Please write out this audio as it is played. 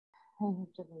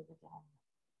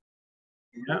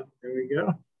Yeah, there we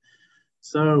go.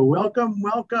 So welcome.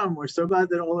 We're so glad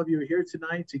that all of you are here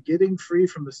tonight to Getting Free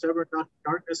from the Stubborn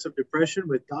Darkness of Depression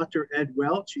with Dr. Ed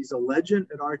Welch. He's a legend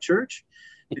at our church,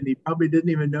 and he probably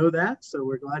didn't even know that. So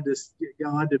we're glad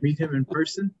to meet him in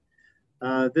person.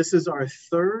 This is our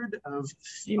third of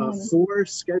 4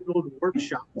 scheduled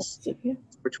workshops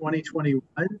for 2021,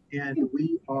 and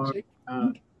we are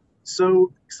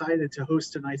so excited to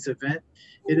host tonight's event.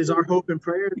 It is our hope and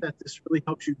prayer that this really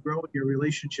helps you grow in your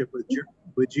relationship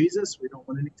with Jesus. We don't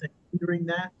want anything hindering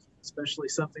that, especially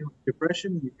something like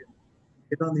depression. You can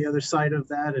get on the other side of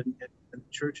that, and the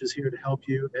church is here to help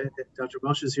you. And Dr.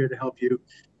 Welch is here to help you.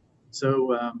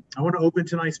 So I want to open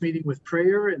tonight's meeting with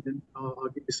prayer, and then I'll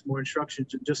give you some more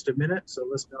instructions in just a minute. So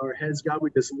let's bow our heads. God,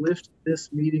 we just lift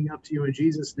this meeting up to you in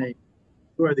Jesus' name.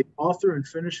 You are the author and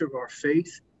finisher of our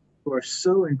faith. You are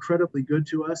so incredibly good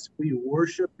to us. We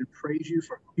worship and praise you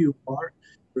for who you are,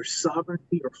 your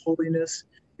sovereignty, your holiness,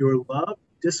 your love,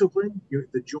 discipline,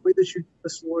 the joy that you give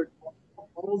us, Lord,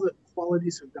 all the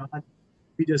qualities of God.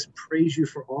 We just praise you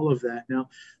for all of that. Now,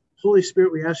 Holy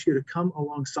Spirit, we ask you to come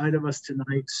alongside of us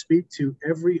tonight, speak to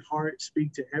every heart,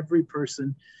 speak to every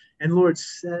person, and Lord,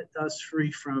 set us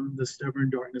free from the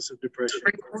stubborn darkness of depression.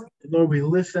 And Lord, we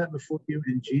lift that before you.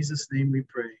 In Jesus' name we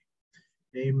pray.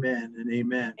 Amen and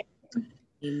amen.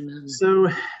 Amen. So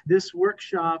this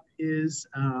workshop is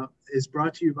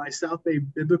brought to you by South Bay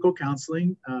Biblical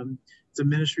Counseling. It's a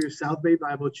ministry of South Bay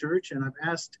Bible Church, and I've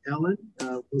asked Ellen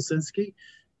Wilsinski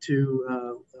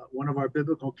to one of our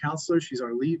biblical counselors. She's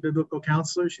our lead biblical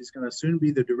counselor. She's going to soon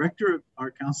be the director of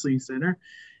our counseling center,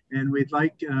 and we'd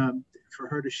like for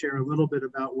her to share a little bit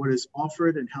about what is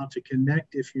offered and how to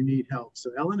connect if you need help.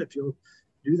 So Ellen, if you'll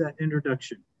do that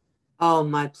introduction. Oh,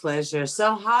 my pleasure.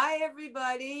 So hi,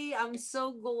 everybody. I'm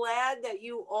so glad that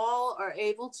you all are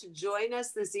able to join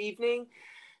us this evening.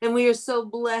 And we are so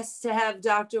blessed to have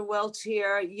Dr. Welch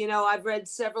here. You know, I've read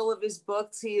several of his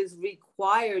books. He is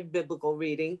required biblical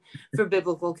reading for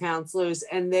biblical counselors,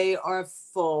 and they are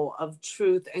full of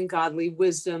truth and godly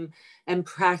wisdom and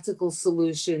practical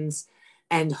solutions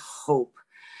and hope.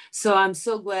 So I'm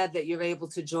so glad that you're able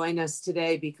to join us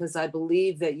today, because I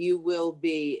believe that you will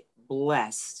be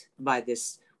blessed by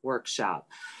this workshop.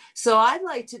 So I'd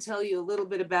like to tell you a little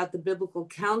bit about the biblical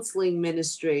counseling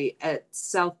ministry at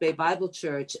South Bay Bible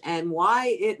Church and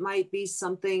why it might be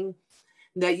something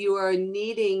that you are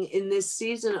needing in this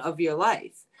season of your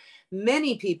life.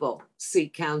 Many people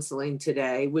seek counseling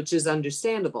today, which is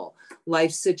understandable.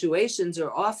 Life situations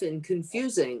are often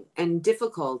confusing and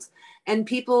difficult, and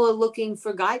people are looking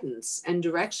for guidance and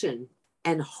direction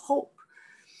and hope.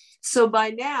 So by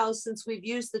now, since we've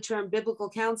used the term biblical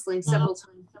counseling several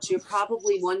times, you're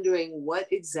probably wondering what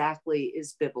exactly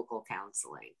is biblical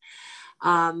counseling.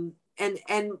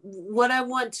 And what I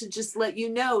want to just let you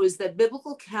know is that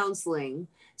biblical counseling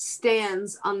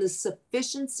stands on the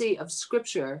sufficiency of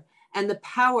Scripture and the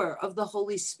power of the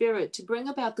Holy Spirit to bring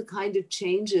about the kind of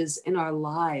changes in our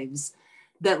lives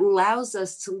that allows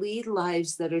us to lead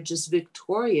lives that are just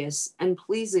victorious and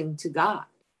pleasing to God.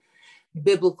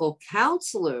 Biblical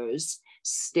counselors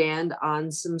stand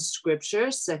on some scripture.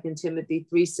 2 Timothy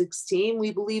 3:16.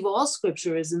 We believe all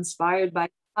scripture is inspired by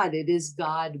God. It is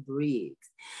God-breathed,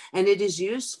 and it is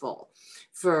useful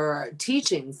for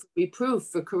teaching, for reproof,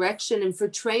 for correction, and for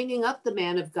training up the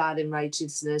man of God in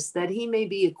righteousness, that he may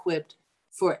be equipped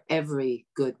for every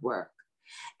good work.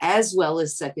 As well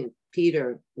as 2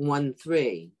 Peter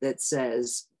 1:3 that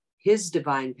says, his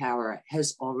divine power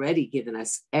has already given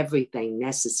us everything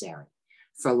necessary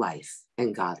for life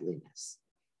and godliness.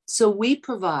 So we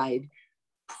provide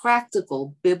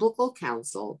practical biblical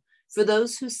counsel for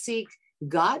those who seek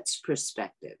God's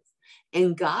perspective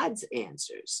and God's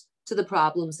answers to the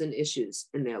problems and issues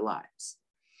in their lives.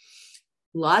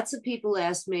 Lots of people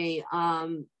ask me,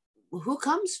 who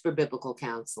comes for biblical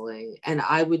counseling? And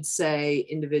I would say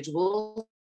individuals,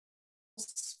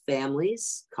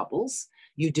 families, couples.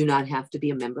 You do not have to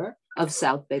be a member of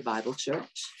South Bay Bible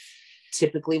Church.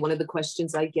 Typically, one of the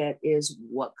questions I get is,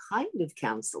 what kind of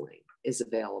counseling is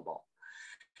available?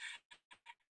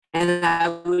 And I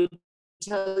would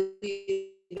tell you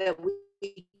that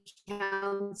we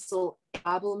counsel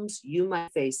problems you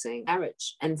might be facing,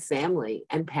 marriage and family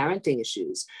and parenting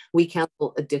issues. We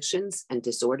counsel addictions and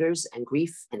disorders and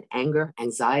grief and anger,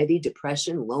 anxiety,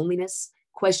 depression, loneliness,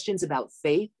 questions about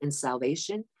faith and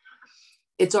salvation.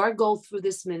 It's our goal through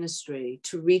this ministry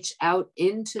to reach out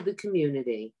into the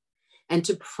community and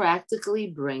to practically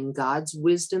bring God's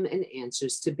wisdom and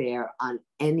answers to bear on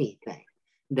anything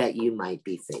that you might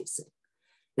be facing.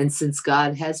 And since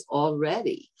God has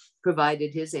already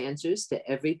provided his answers to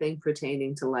everything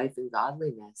pertaining to life and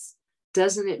godliness.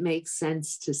 Doesn't it make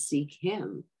sense to seek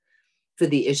him for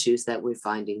the issues that we're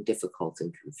finding difficult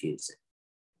and confusing?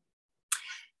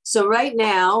 So right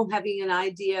now, having an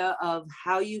idea of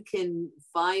how you can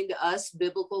find us,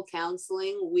 Biblical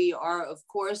Counseling, we are, of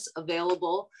course,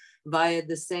 available via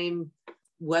the same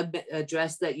web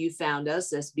address that you found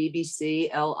us, sbbcli.org.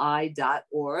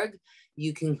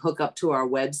 You can hook up to our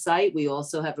website. We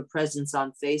also have a presence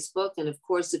on Facebook. And of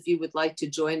course, if you would like to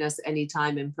join us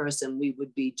anytime in person, we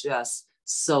would be just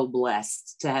so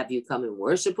blessed to have you come and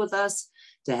worship with us,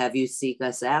 to have you seek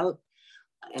us out.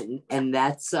 And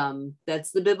that's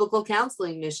the Biblical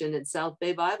Counseling mission at South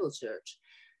Bay Bible Church.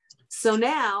 So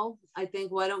now I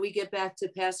think, why don't we get back to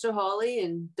Pastor Hawley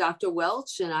and Dr.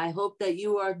 Welch, and I hope that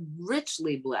you are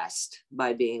richly blessed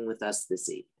by being with us this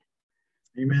evening.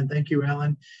 Amen. Thank you,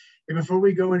 Ellen. And before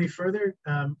we go any further,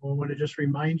 I want to just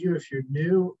remind you, if you're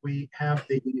new, we have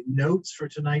the notes for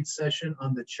tonight's session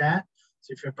on the chat.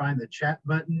 So if you find the chat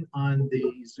button on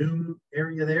the Zoom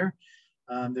area there,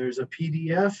 there's a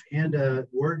PDF and a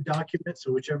Word document.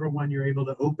 So whichever one you're able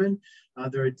to open,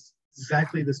 they're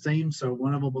exactly the same. So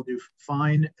one of them will do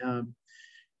fine,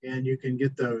 and you can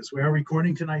get those. We are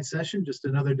recording tonight's session. Just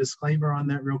another disclaimer on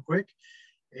that real quick.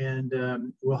 And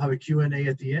we'll have a Q&A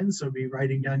at the end. So be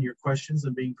writing down your questions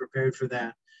and being prepared for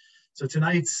that. So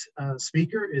tonight's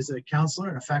speaker is a counselor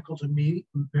and a faculty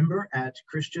member at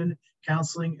Christian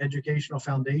Counseling Educational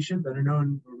Foundation, better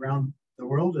known around the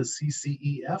world as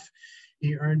CCEF.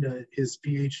 He earned his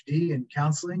Ph.D. in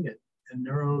counseling and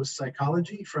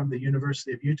neuropsychology from the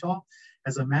University of Utah,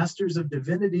 has a Master's of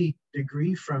Divinity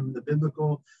degree from the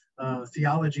Biblical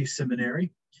Theology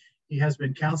Seminary. He has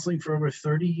been counseling for over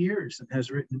 30 years and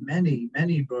has written many,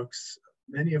 many books,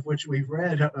 many of which we've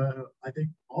read, I think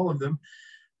all of them,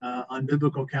 on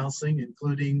biblical counseling,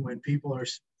 including When People Are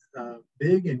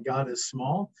Big and God is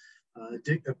Small,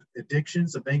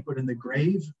 Addictions, A Banquet in the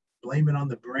Grave, Blame It on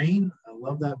the Brain. I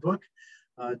love that book.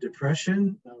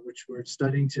 Depression, which we're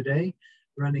studying today,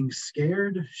 Running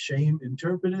Scared, Shame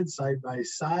Interpreted, Side by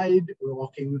Side,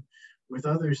 Walking with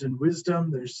Others in Wisdom.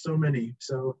 There's so many.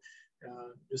 So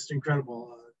just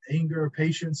incredible. Anger,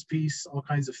 patience, peace, all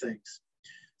kinds of things.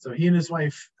 So he and his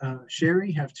wife,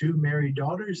 Sherry, have 2 married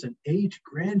daughters and 8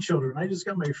 grandchildren. I just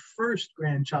got my first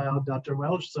grandchild, Dr.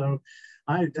 Welch, so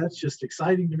that's just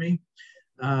exciting to me.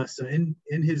 So in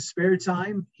his spare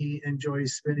time, he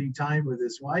enjoys spending time with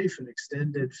his wife and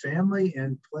extended family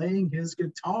and playing his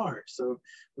guitar. So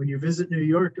when you visit New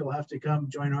York, you'll have to come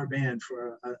join our band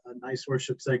for a nice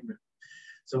worship segment.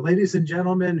 So ladies and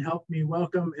gentlemen, help me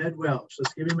welcome Ed Welch.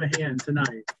 Let's give him a hand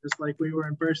tonight, just like we were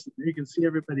in person. You can see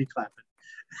everybody clapping.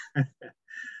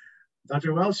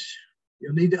 Dr. Welch,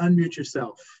 you'll need to unmute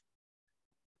yourself.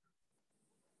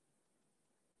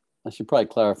 I should probably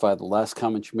clarify the last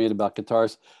comment you made about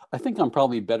guitars. I think I'm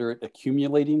probably better at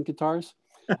accumulating guitars.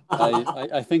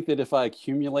 I think that if I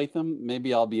accumulate them,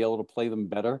 maybe I'll be able to play them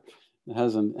better. It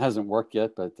hasn't worked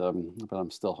yet, but I'm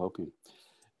still hoping.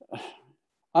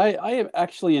 I am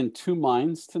actually in 2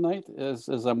 minds tonight as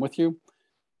I'm with you.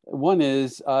 One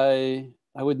is I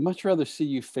would much rather see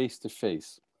you face to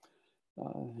face.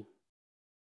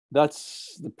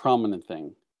 That's the prominent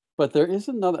thing. But there is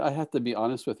another, I have to be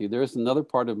honest with you, there is another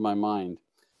part of my mind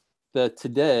that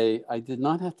today I did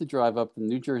not have to drive up the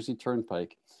New Jersey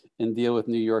Turnpike and deal with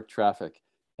New York traffic.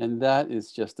 And that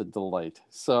is just a delight.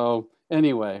 So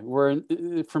anyway,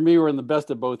 for me, we're in the best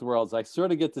of both worlds. I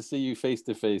sort of get to see you face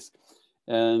to face,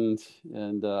 and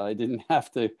I didn't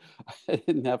have to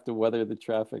weather the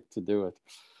traffic to do it.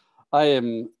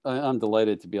 I'm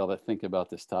delighted to be able to think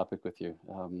about this topic with you.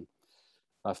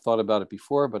 I've thought about it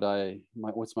before, but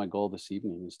what's my goal this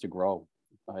evening is to grow.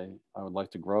 I would like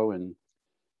to grow in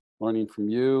learning from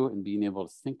you and being able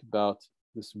to think about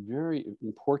this very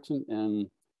important and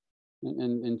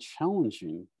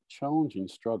challenging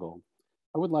struggle.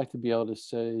 I would like to be able to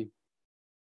say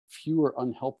fewer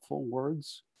unhelpful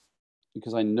words,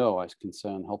 because I know I can say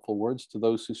unhelpful words to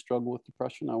those who struggle with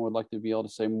depression. I would like to be able to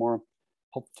say more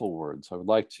helpful words. I would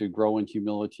like to grow in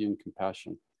humility and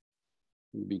compassion,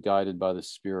 and be guided by the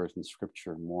Spirit and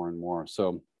Scripture more and more.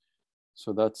 So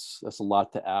that's a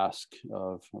lot to ask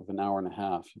of an hour and a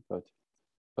half, but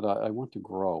I want to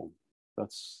grow.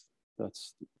 That's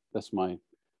my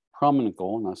prominent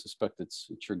goal, and I suspect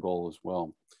it's your goal as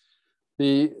well.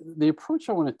 The approach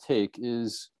I want to take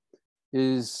is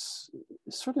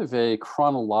sort of a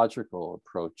chronological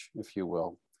approach, if you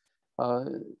will,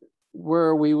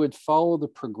 where we would follow the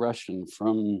progression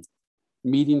from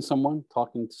meeting someone,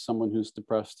 talking to someone who's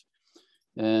depressed,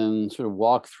 and sort of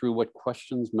walk through what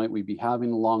questions might we be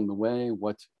having along the way,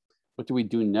 what What do we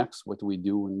do next? What do we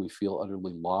do when we feel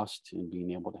utterly lost in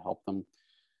being able to help them?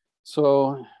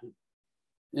 So,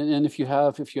 and if you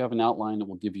have an outline, it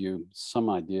will give you some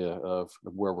idea of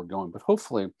where we're going. But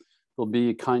hopefully, there'll be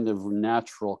a kind of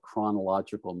natural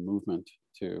chronological movement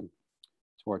to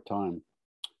our time.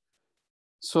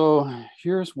 So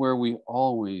here's where we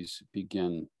always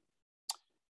begin.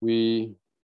 We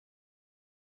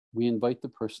invite the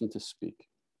person to speak.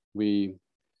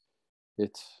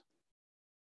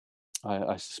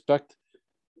 I suspect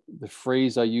the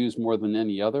phrase I use more than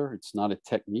any other, it's not a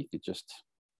technique. It just,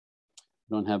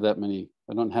 I don't have that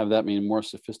many more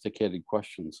sophisticated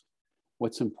questions.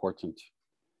 What's important?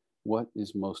 What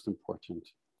is most important?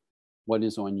 What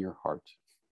is on your heart?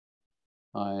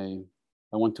 I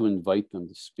want to invite them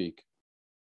to speak.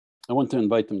 I want to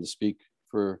invite them to speak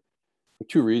for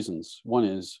two reasons. One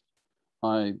is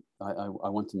I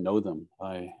want to know them.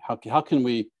 How can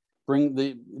we bring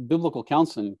the biblical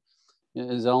counseling,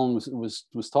 as Ellen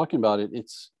was talking about it,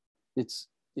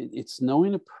 it's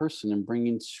knowing a person and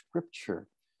bringing scripture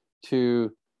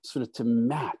to sort of to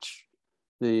match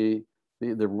the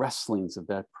wrestlings of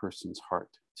that person's heart,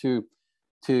 to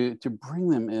bring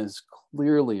them as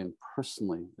clearly and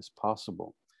personally as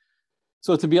possible.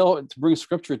 So to be able to bring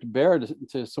scripture to bear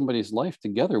to somebody's life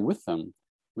together with them,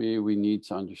 we need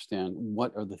to understand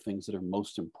what are the things that are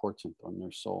most important on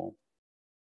their soul.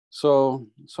 So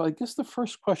I guess the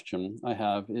first question I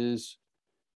have is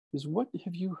what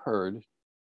have you heard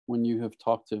when you have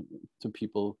talked to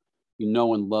people you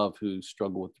know and love who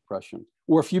struggle with depression?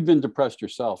 Or if you've been depressed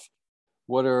yourself,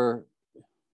 what are,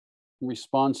 in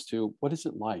response to, what is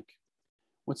it like?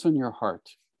 What's on your heart?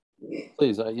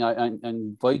 Please, I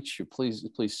invite you, please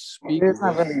speak. It's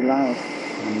not really loud.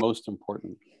 The most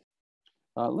important.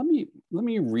 Let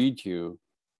me read you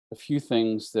a few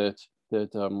things that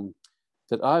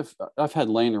I've had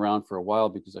laying around for a while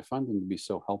because I find them to be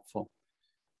so helpful.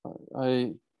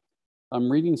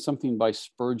 I'm reading something by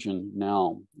Spurgeon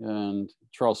now, and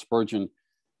Charles Spurgeon,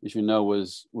 as you know,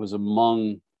 was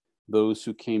among those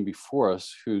who came before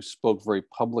us who spoke very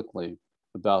publicly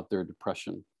about their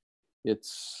depression.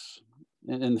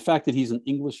 And the fact that he's an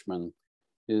Englishman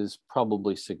is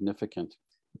probably significant.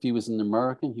 If he was an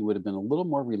American, he would have been a little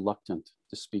more reluctant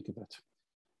to speak of it,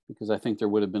 because I think there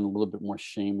would have been a little bit more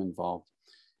shame involved.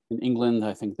 In England,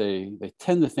 I think they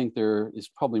tend to think there is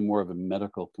probably more of a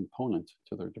medical component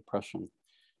to their depression.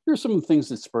 Here are some of the things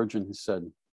that Spurgeon has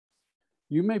said.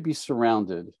 You may be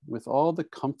surrounded with all the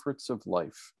comforts of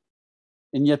life,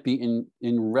 and yet be in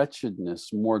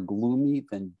wretchedness more gloomy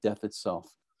than death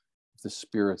itself, if the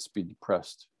spirits be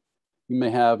depressed. You may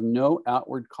have no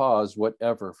outward cause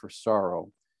whatever for sorrow,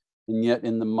 and yet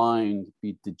in the mind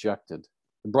be dejected.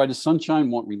 The brightest sunshine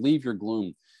won't relieve your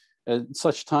gloom. At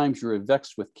such times you're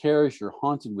vexed with cares, you're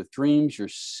haunted with dreams, you're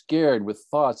scared with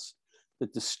thoughts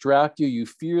that distract you. You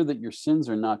fear that your sins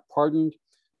are not pardoned.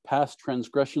 Past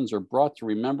transgressions are brought to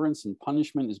remembrance, and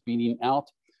punishment is being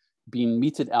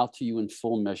meted out to you in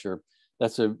full measure.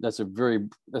 That's a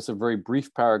very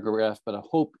brief paragraph, but I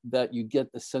hope that you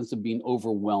get the sense of being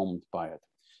overwhelmed by it.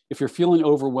 If you're feeling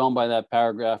overwhelmed by that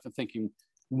paragraph and thinking,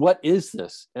 what is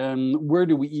this? And where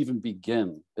do we even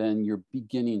begin? Then you're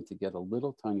beginning to get a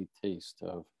little tiny taste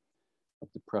of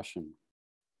depression.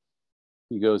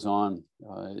 He goes on,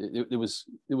 it was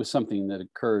something that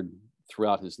occurred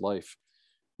throughout his life.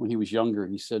 When he was younger,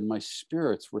 he said, my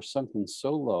spirits were sunken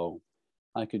so low,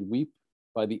 I could weep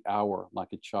by the hour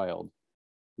like a child,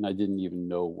 and I didn't even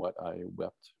know what I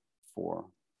wept for.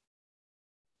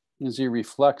 As he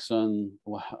reflects on,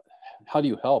 well, how do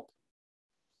you help?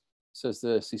 He says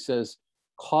this, he says,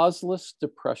 causeless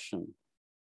depression.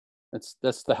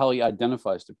 That's how he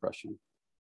identifies depression.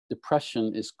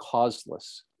 Depression is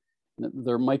causeless.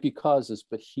 There might be causes,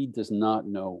 but he does not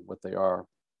know what they are.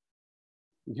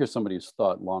 And here's somebody who's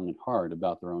thought long and hard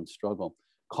about their own struggle.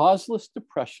 Causeless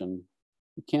depression,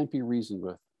 it can't be reasoned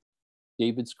with.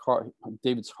 David's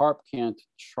harp can't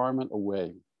charm it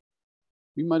away.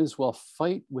 We might as well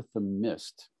fight with the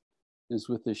mist as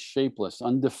with this shapeless,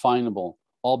 undefinable,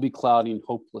 all-beclouding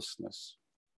hopelessness.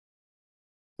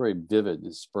 Very vivid,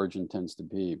 as Spurgeon tends to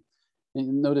be.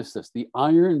 And notice this, the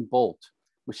iron bolt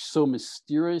which so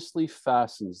mysteriously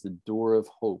fastens the door of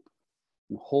hope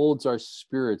and holds our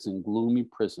spirits in gloomy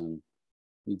prison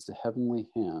needs a heavenly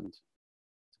hand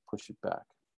to push it back.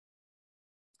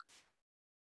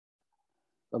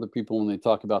 Other people, when they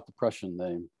talk about depression,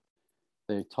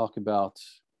 they talk about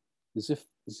as if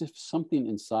something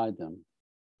inside them,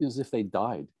 as if they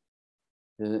died.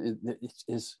 It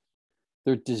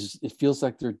feels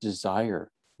like their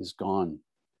desire is gone.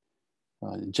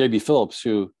 J.B. Phillips,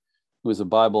 who was a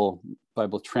Bible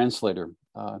translator,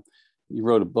 he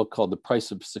wrote a book called The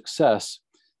Price of Success.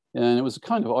 And it was a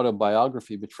kind of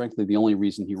autobiography, but frankly, the only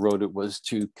reason he wrote it was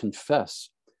to confess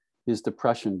his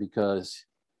depression because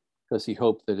he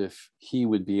hoped that if he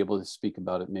would be able to speak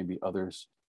about it, maybe others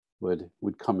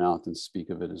would come out and speak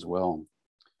of it as well.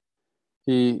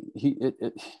 He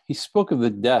spoke of the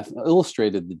death,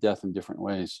 illustrated the death in different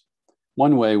ways.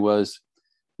 One way was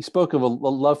he spoke of a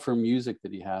love for music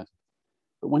that he had.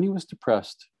 But when he was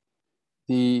depressed,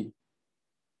 the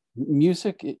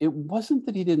music, it wasn't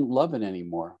that he didn't love it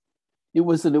anymore. It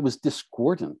was that it was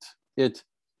discordant. It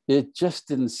just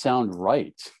didn't sound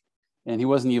right. And he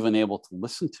wasn't even able to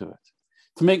listen to it.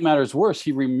 To make matters worse,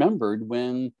 he remembered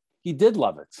when he did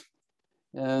love it.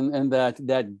 And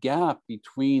that gap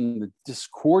between the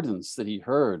discordance that he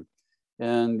heard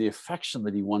and the affection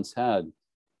that he once had,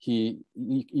 you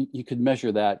could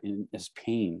measure that as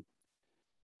pain.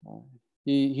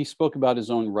 He spoke about his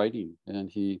own writing,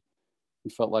 and he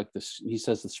felt like this. He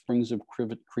says the springs of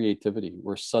creativity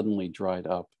were suddenly dried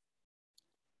up.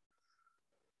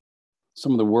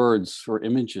 Some of the words or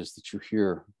images that you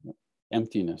hear,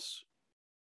 emptiness,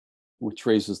 which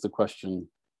raises the question,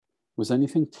 was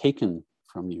anything taken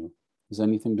from you? Has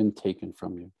anything been taken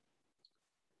from you?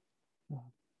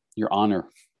 Your honor,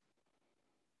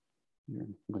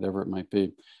 whatever it might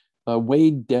be,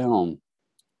 weighed down.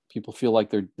 People feel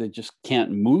like they just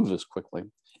can't move as quickly.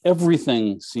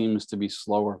 Everything seems to be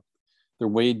slower. They're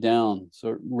weighed down. So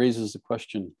it raises the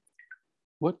question,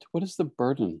 what is the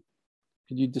burden?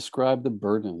 Could you describe the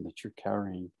burden that you're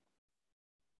carrying?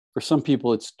 For some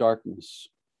people, it's darkness.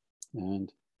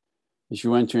 And as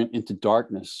you enter into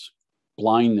darkness,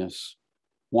 blindness,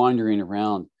 wandering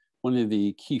around, one of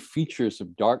the key features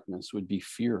of darkness would be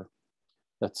fear.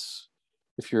 That's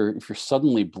if you're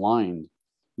suddenly blind,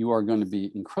 you are going to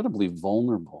be incredibly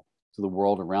vulnerable to the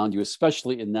world around you,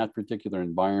 especially in that particular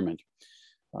environment.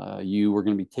 You were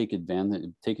going to be taken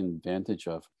advantage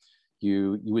of.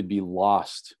 You would be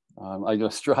lost. I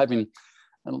was driving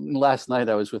last night.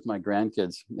 I was with my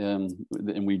grandkids, and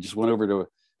we just went over to a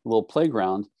little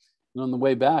playground. And on the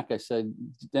way back, I said,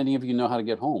 "Did any of you know how to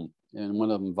get home?" And one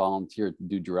of them volunteered to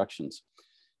do directions.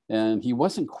 And he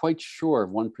wasn't quite sure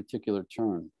of one particular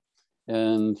turn.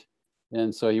 And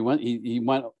so he went,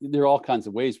 there are all kinds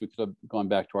of ways we could have gone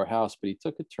back to our house, but he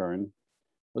took a turn,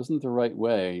 wasn't the right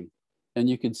way. And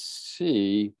you could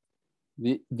see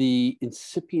the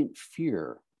incipient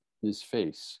fear in his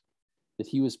face that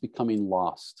he was becoming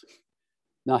lost.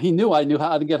 Now I knew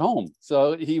how to get home.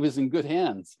 So he was in good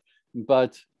hands.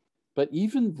 But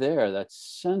even there, that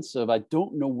sense of, I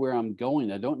don't know where I'm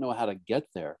going. I don't know how to get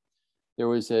there.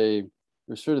 There's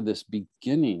sort of this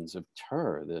beginnings of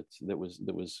terror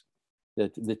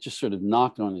that just sort of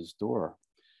knocked on his door.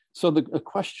 So the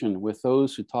question with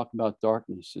those who talk about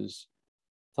darkness is,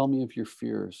 tell me of your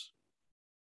fears.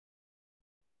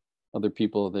 Other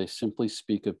people, they simply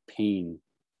speak of pain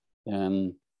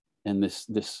and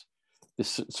this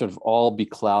sort of all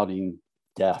beclouding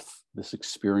death, this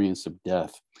experience of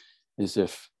death, as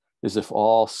if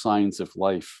all signs of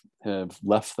life have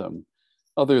left them,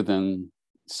 other than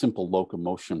simple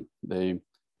locomotion. They're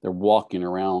walking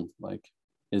around like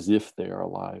as if they are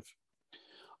alive.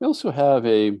 We also have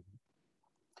a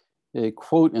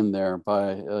quote in there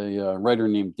by a writer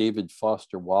named David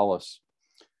Foster Wallace.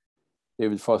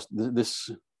 David Foster,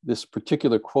 this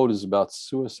particular quote is about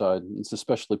suicide. It's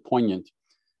especially poignant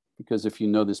because if you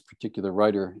know this particular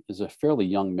writer is a fairly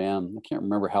young man. I can't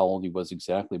remember how old he was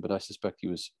exactly, but I suspect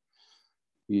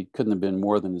he couldn't have been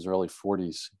more than his early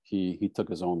 40s. He took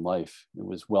his own life. It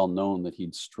was well known that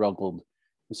he'd struggled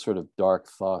with sort of dark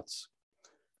thoughts.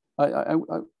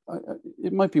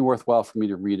 It might be worthwhile for me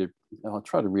to read it. I'll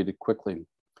try to read it quickly.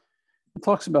 It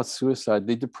talks about suicide.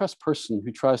 The depressed person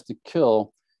who tries to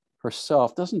kill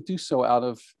herself doesn't do so out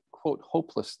of, quote,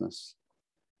 hopelessness,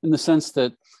 in the sense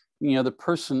that, the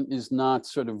person is not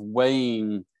sort of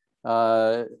weighing,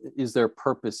 is there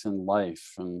purpose in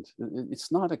life? And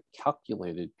it's not a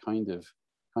calculated kind of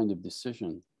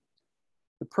decision.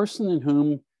 The person in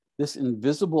whom this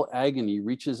invisible agony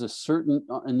reaches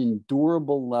an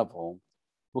endurable level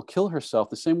will kill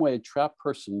herself the same way a trapped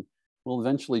person will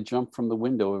eventually jump from the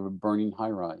window of a burning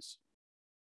high-rise.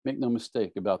 Make no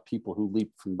mistake about people who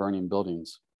leap from burning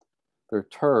buildings. Their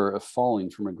terror of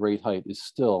falling from a great height is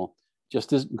still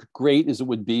just as great as it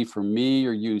would be for me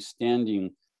or you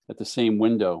standing at the same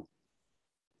window.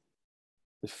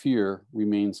 The fear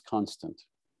remains constant.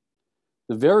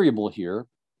 The variable here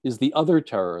is the other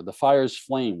terror, the fire's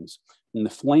flames. When the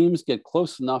flames get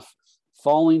close enough,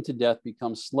 falling to death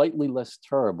becomes slightly less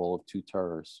terrible of two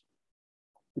terrors.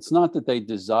 It's not that they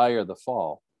desire the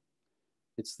fall,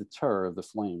 it's the terror of the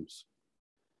flames.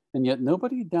 And yet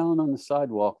nobody down on the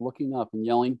sidewalk looking up and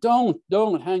yelling, don't,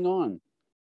 hang on,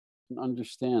 can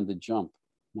understand the jump.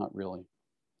 Not really.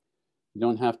 You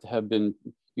don't have to have been,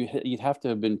 you'd have to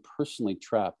have been personally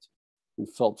trapped and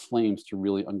felt flames to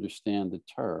really understand the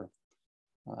terror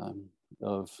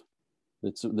of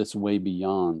that's way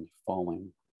beyond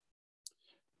falling.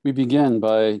 We begin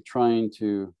by trying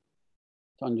to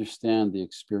understand the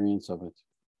experience of it,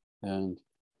 and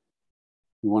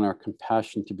we want our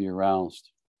compassion to be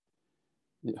aroused.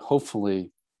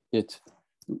 Hopefully,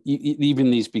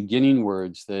 even these beginning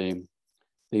words, they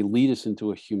lead us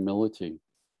into a humility.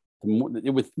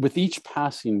 With each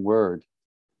passing word,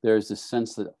 there's a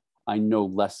sense that I know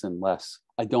less and less.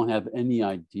 I don't have any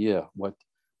idea what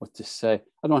to say.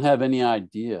 I don't have any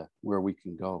idea where we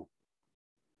can go.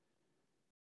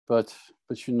 But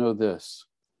you know this.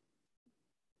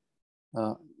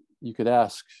 You could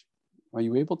ask, are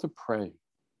you able to pray?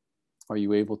 Are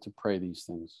you able to pray these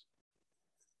things?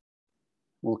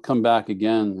 We'll come back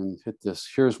again and hit this.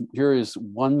 Here is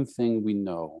one thing we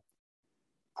know.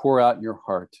 Pour out your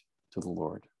heart to the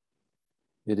Lord.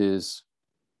 It is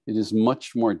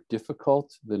much more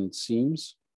difficult than it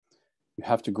seems. You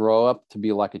have to grow up to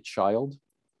be like a child,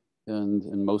 and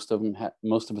most of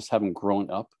us haven't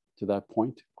grown up to that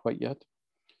point quite yet.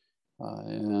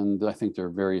 And I think there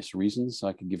are various reasons.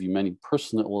 I could give you many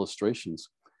personal illustrations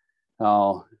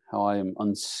how I am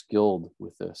unskilled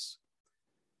with this.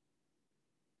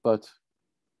 But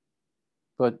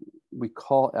we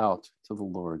call out to the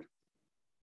Lord.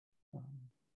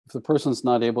 If the person's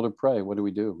not able to pray, what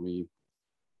do? We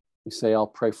say, I'll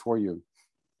pray for you.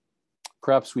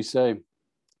 Perhaps we say,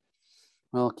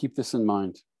 well, keep this in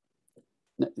mind.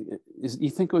 You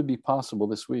think it would be possible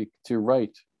this week to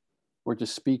write or to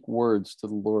speak words to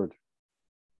the Lord?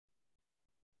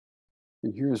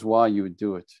 And here's why you would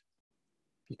do it.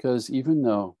 Because even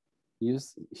though he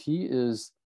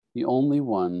is the only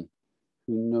one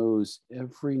who knows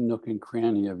every nook and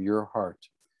cranny of your heart,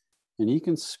 and he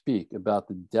can speak about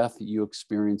the death that you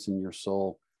experience in your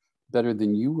soul better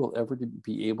than you will ever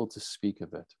be able to speak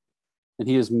of it. And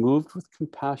he is moved with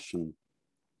compassion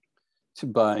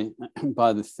by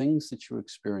the things that you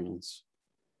experience.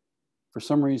 For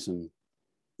some reason,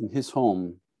 in his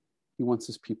home, he wants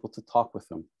his people to talk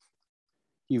with him.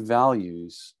 He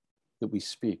values that we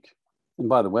speak. And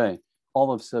by the way,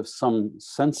 all of us have some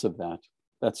sense of that.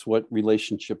 That's what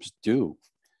relationships do.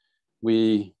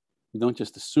 We don't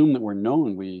just assume that we're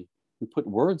known, we put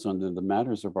words onto the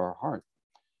matters of our heart.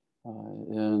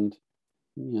 And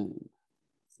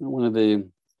one of the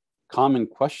common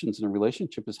questions in a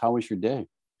relationship is, how was your day?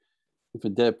 If a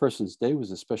dead person's day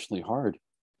was especially hard,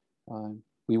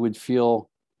 we would feel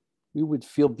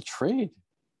betrayed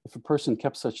if a person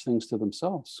kept such things to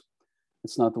themselves.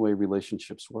 It's not the way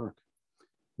relationships work.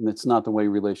 And it's not the way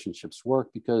relationships work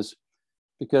because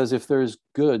if there's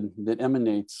good that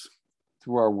emanates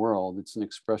through our world, it's an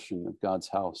expression of God's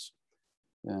house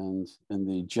and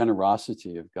the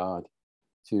generosity of God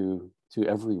to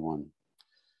everyone.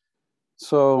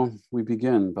 So we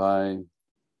begin by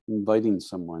inviting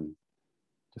someone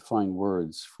to find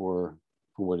words for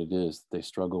what it is that they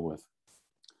struggle with.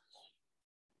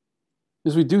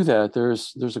 As we do that,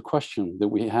 there's a question that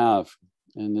we have,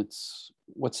 and it's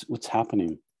what's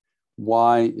happening?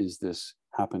 Why is this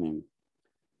happening?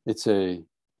 It's an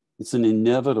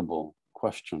inevitable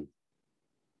question.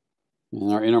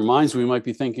 In our minds, we might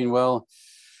be thinking, well,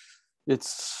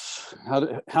 it's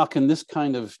how can this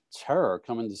kind of terror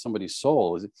come into somebody's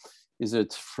soul? Is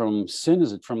it from sin?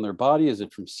 Is it from their body? Is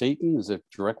it from Satan? Is it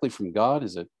directly from God?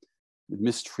 Is it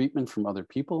mistreatment from other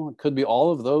people? It could be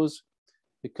all of those.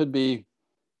 It could be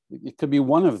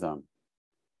one of them.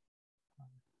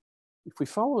 If we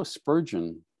follow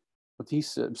Spurgeon,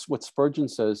 what Spurgeon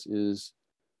says is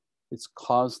it's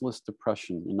causeless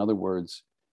depression. In other words,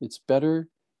 it's better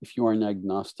if you are an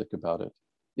agnostic about it.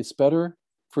 It's better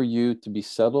for you to be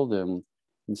settled in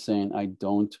and saying, I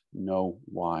don't know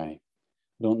why.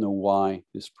 I don't know why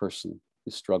this person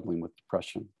is struggling with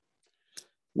depression.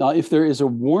 Now, if there is a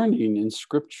warning in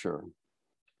Scripture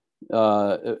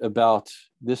about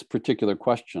this particular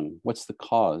question, what's the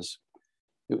cause?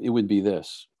 It would be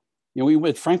this. We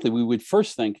would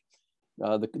first think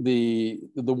the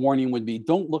warning would be,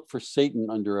 don't look for Satan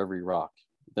under every rock.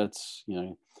 That's,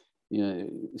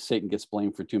 Satan gets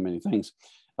blamed for too many things.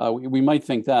 We might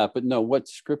think that, but no, what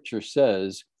Scripture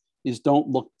says is don't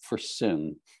look for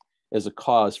sin as a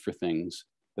cause for things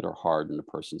that are hard in a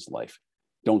person's life.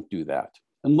 Don't do that.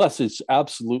 Unless it's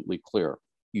absolutely clear,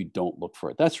 you don't look for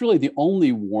it. That's really the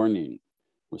only warning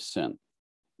with sin.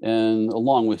 And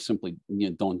along with simply,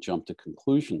 don't jump to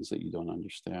conclusions that you don't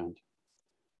understand.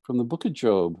 from the book of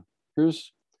Job.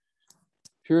 Here's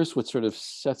what sort of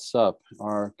sets up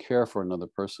our care for another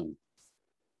person.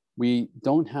 We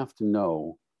don't have to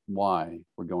know why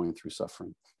we're going through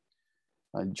suffering.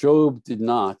 Job did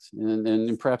not,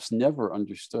 and perhaps never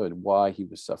understood why he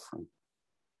was suffering.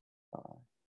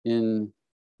 In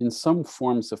some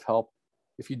forms of help,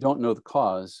 if you don't know the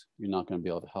cause, you're not going to be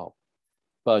able to help.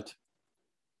 But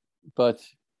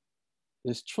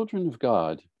as children of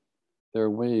God, there are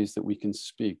ways that we can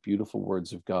speak beautiful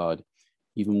words of God,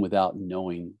 even without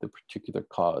knowing the particular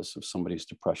cause of somebody's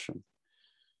depression.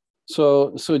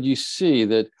 So you see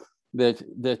that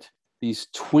these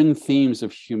twin themes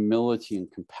of humility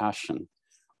and compassion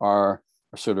are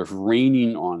sort of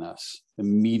raining on us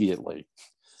immediately.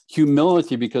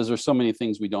 Humility, because there's so many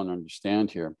things we don't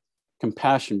understand here.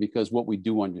 Compassion, because what we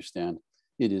do understand,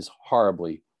 it is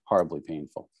horribly, horribly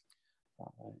painful.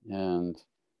 And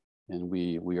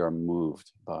we are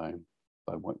moved by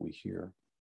what we hear.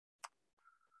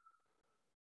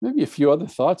 Maybe a few other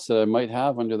thoughts that I might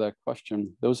have under that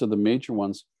question. Those are the major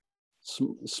ones.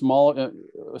 Smaller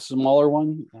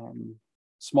one.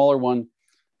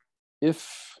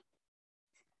 If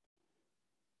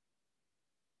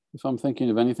I'm thinking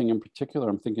of anything in particular,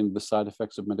 I'm thinking of the side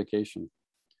effects of medication.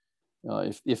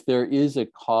 If there is a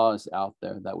cause out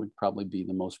there, that would probably be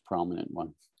the most prominent one.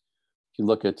 If you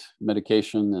look at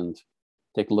medication and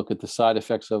take a look at the side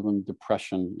effects of them,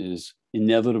 depression is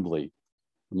inevitably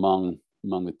among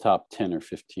the top 10 or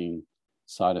 15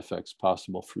 side effects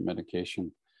possible from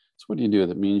medication. So what do you do?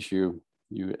 That means you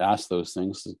ask those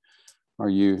things. Have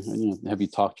you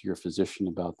talked to your physician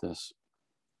about this?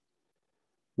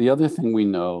 The other thing we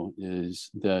know is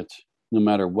that no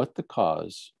matter what the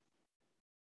cause,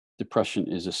 depression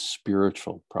is a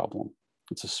spiritual problem.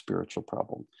 It's a spiritual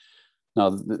problem. Now,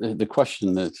 the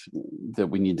question that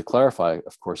we need to clarify,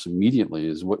 of course, immediately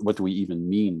is what do we even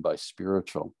mean by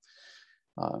spiritual?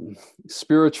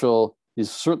 Spiritual is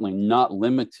certainly not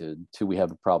limited to we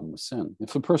have a problem with sin.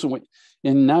 If a person,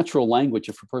 in natural language,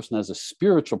 if a person has a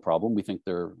spiritual problem, we think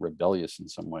they're rebellious in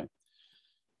some way.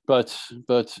 But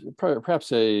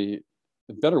perhaps a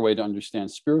better way to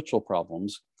understand spiritual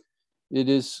problems, it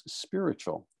is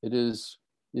spiritual. It is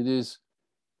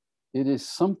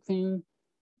something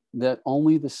that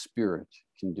only the Spirit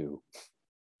can do.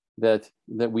 That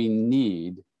we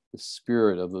need the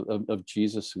Spirit of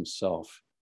Jesus himself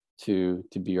to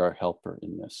be our helper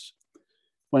in this.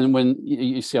 When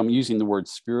you see, I'm using the word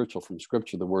spiritual from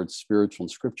Scripture, the word spiritual in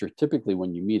Scripture, typically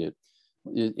when you meet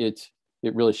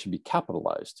it really should be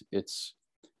capitalized. It's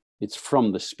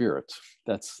from the Spirit.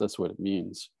 That's what it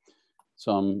means.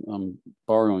 So I'm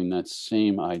borrowing that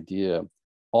same idea.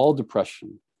 All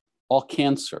depression, all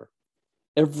cancer,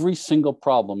 every single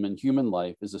problem in human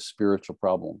life is a spiritual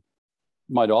problem.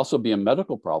 It might also be a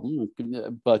medical problem,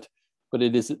 but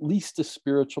it is at least a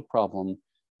spiritual problem,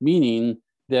 meaning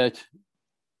that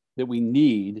we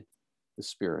need the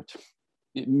Spirit.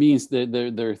 It means that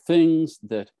there are things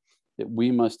that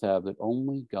we must have that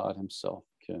only God himself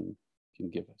can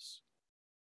give us.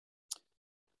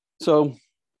 So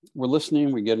we're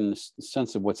listening, we're getting a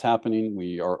sense of what's happening.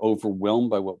 We are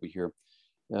overwhelmed by what we hear.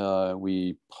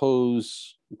 We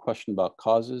pose a question about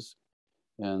causes,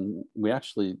 and we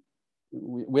actually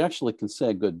can say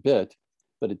a good bit,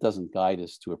 but it doesn't guide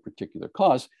us to a particular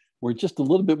cause. We're just a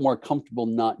little bit more comfortable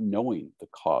not knowing the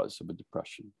cause of a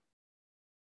depression.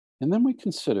 And then we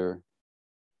consider,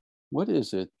 what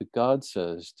is it that God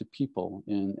says to people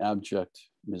in abject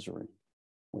misery?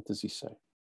 What does he say?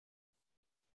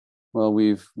 Well,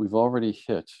 we've already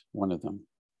hit one of them.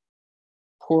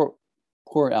 Pour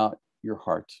out your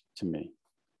heart to me.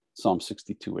 Psalm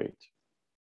 62:8.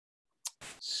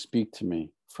 Speak to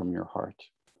me from your heart.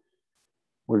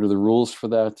 What are the rules for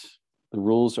that? The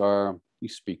rules are you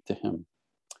speak to him.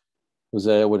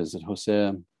 Hosea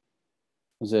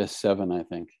 7, I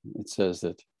think. It says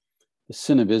that the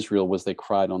sin of Israel was they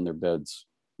cried on their beds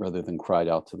rather than cried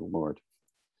out to the Lord.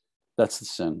 That's the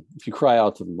sin. If you cry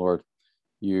out to the Lord,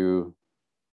 you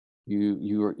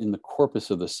are in the corpus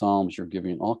of the Psalms, you're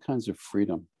giving all kinds of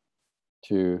freedom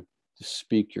to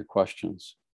speak your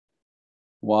questions.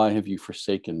 Why have you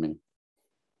forsaken me?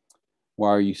 Why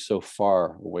are you so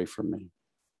far away from me?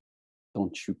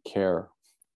 Don't you care?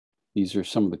 These are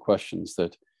some of the questions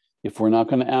that if we're not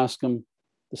going to ask them,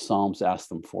 the Psalms ask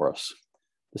them for us.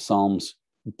 The Psalms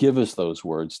give us those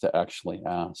words to actually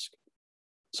ask.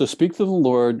 So speak to the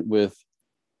Lord with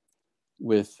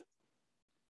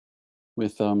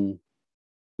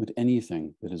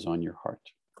anything that is on your heart.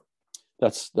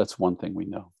 That's one thing we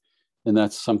know. And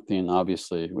that's something,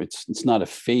 obviously, it's not a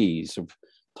phase of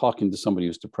talking to somebody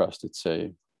who's depressed. It's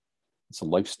a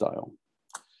lifestyle.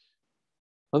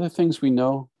 Other things we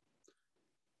know,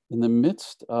 in the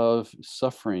midst of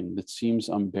suffering that seems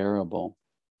unbearable,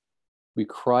 we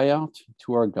cry out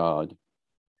to our God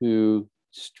who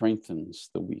strengthens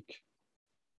the weak.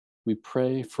 We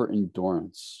pray for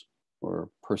endurance or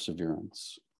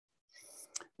perseverance.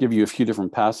 Give you a few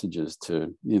different passages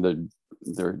to,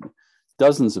 there are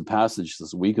dozens of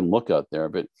passages we can look at there,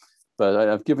 but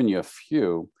I've given you a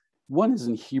few. One is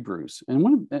in Hebrews.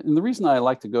 And the reason I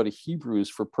like to go to Hebrews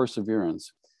for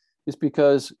perseverance is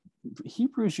because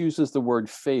Hebrews uses the word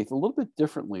faith a little bit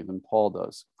differently than Paul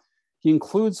does. He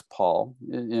includes Paul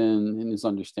in his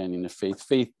understanding of faith,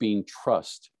 faith being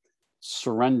trust,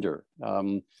 surrender,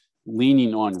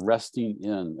 leaning on, resting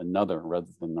in another rather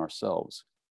than ourselves.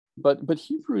 But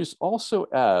Hebrews also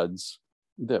adds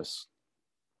this.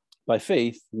 By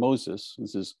faith, Moses,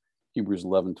 this is Hebrews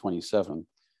 11:27,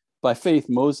 by faith,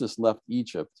 Moses left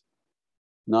Egypt,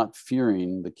 not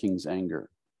fearing the king's anger.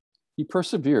 He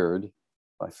persevered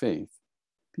by faith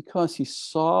because he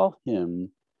saw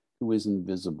him who is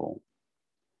invisible.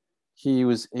 He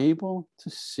was able to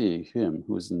see him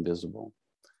who is invisible.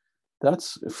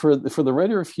 That's for the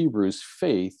writer of Hebrews,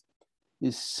 faith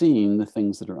is seeing the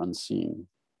things that are unseen.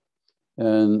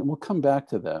 And we'll come back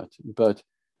to that.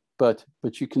 But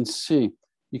you can see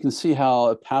how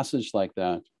a passage like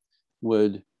that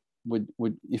would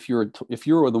if you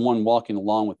were the one walking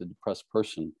along with a depressed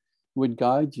person, would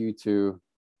guide you to,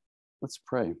 let's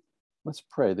pray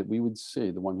that we would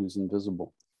see the one who's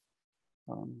invisible.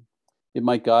 It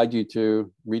might guide you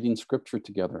to reading scripture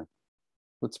together.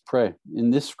 Let's pray in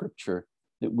this scripture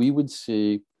that we would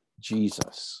see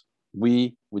Jesus.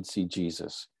 We would see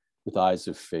Jesus with eyes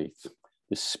of faith.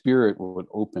 The Spirit would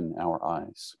open our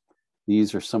eyes.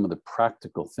 These are some of the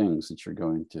practical things that you're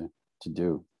going to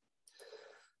do.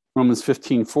 Romans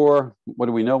 15:4, what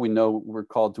do we know? We know we're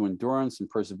called to endurance and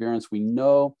perseverance. We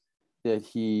know that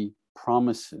he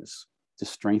promises to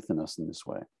strengthen us in this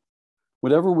way.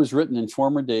 Whatever was written in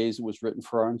former days, it was written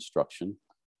for our instruction,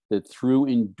 that through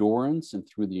endurance and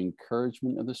through the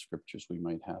encouragement of the scriptures, we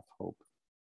might have hope.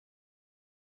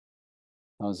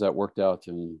 How has that worked out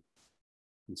in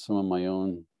some of my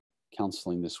own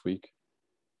counseling this week?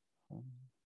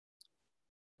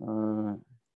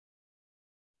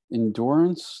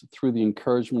 Endurance through the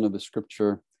encouragement of the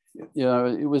scripture. Yeah,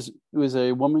 it was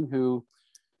a woman who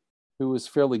was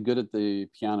fairly good at the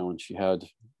piano, and she had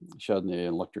an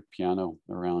electric piano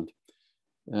around,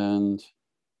 and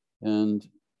the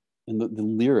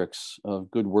lyrics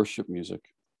of good worship music,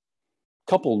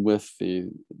 coupled with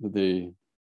the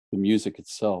music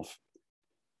itself,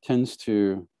 tends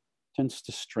to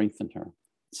strengthen her.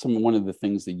 One of the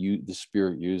things that the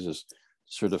Spirit uses to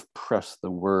sort of press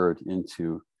the word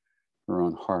into her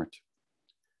own heart.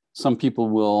 Some people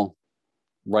will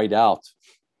write out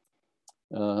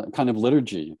a kind of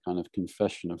liturgy, a kind of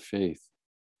confession of faith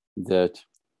that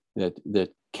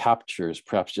captures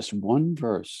perhaps just one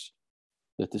verse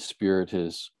that the Spirit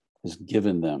has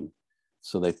given them,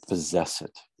 so they possess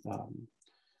it.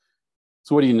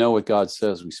 So what do you know what God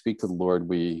says? We speak to the Lord,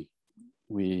 we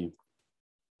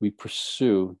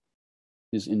pursue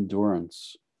his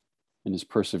endurance and his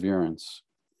perseverance.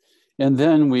 And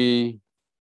then we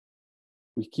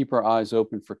keep our eyes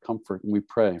open for comfort, and we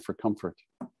pray for comfort.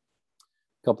 A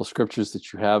couple scriptures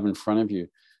that you have in front of you.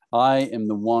 I am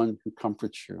the one who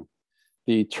comforts you.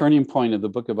 The turning point of the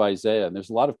book of Isaiah, and there's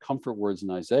a lot of comfort words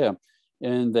in Isaiah,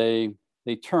 and they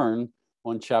turn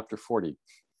on chapter 40.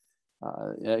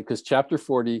 Because chapter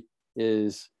 40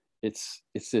 is it's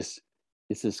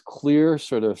this clear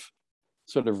sort of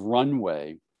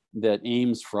runway that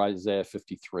aims for Isaiah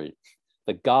 53.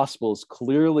 The gospel is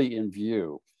clearly in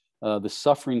view. The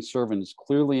suffering servant is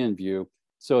clearly in view.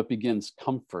 So it begins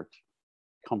comfort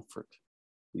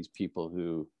these people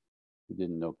who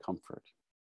didn't know comfort.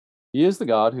 He is the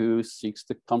God who seeks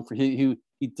to comfort. He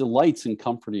delights in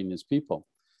comforting his people.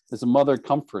 As a mother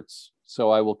comforts, so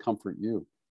I will comfort you.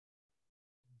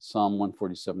 Psalm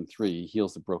 147:3, he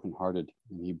heals the brokenhearted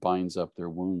and he binds up their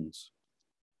wounds.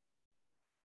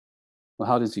 Well,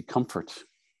 how does he comfort?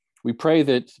 We pray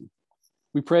that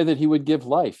he would give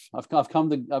life. I've come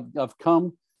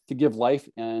to give life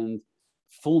and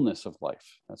fullness of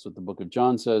life. That's what the book of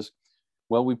John says.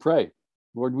 Well, we pray,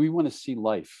 Lord, we want to see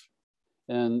life.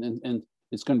 And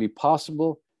it's going to be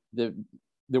possible that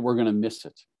we're going to miss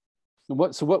it.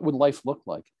 So what would life look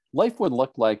like? Life would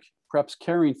look like perhaps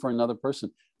caring for another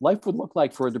person. Life would look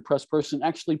like, for a depressed person,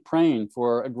 actually praying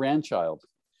for a grandchild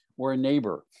or a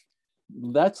neighbor.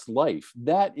 That's life.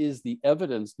 That is the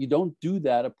evidence. You don't do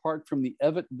that apart from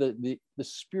the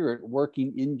Spirit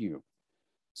working in you.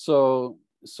 So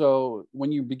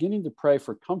when you're beginning to pray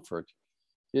for comfort,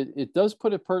 it does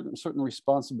put a certain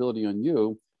responsibility on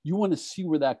you. You want to see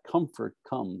where that comfort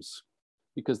comes,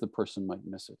 because the person might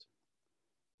miss it.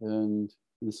 And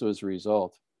so as a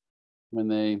result,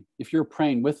 if you're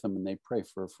praying with them and they pray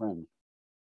for a friend,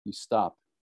 you stop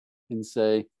and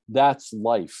say, that's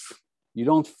life. You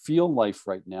don't feel life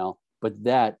right now, but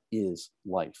that is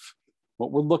life.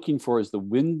 What we're looking for is the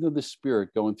wind of the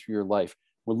Spirit going through your life.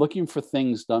 We're looking for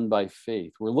things done by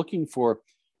faith. We're looking for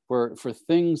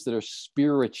things that are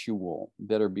spiritual,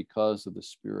 that are because of the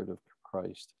Spirit of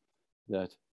Christ,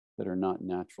 that are not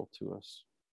natural to us.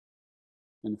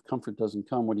 And if comfort doesn't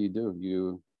come, what do?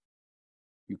 You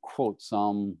quote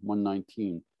Psalm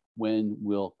 119, when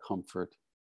will comfort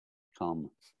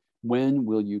come? When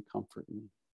will you comfort me?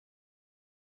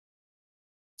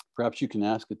 Perhaps you can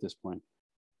ask at this point,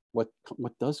 what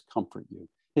does comfort you?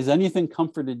 Has anything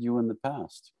comforted you in the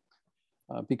past?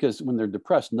 Because when they're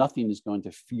depressed, nothing is going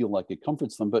to feel like it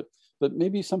comforts them, but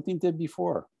maybe something did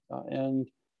before. And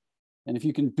if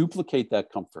you can duplicate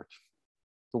that comfort,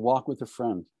 to walk with a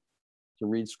friend, to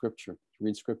read scripture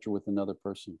with another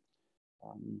person,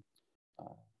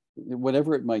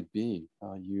 whatever it might be,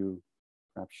 you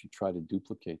try to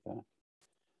duplicate that.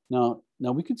 Now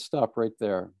we could stop right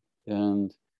there,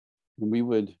 and we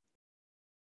would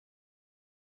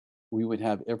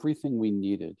have everything we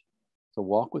needed to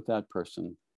walk with that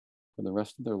person for the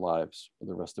rest of their lives, for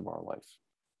the rest of our life.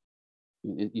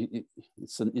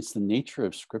 It's the nature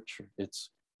of Scripture.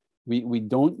 We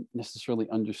don't necessarily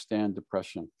understand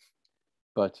depression,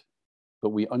 but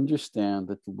we understand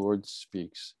that the Lord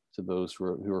speaks to those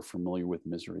who are familiar with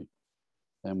misery,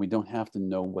 and we don't have to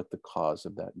know what the cause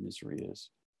of that misery is.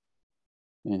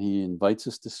 And He invites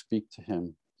us to speak to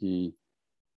Him.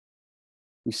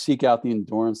 We seek out the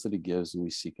endurance that He gives, and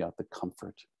we seek out the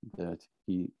comfort that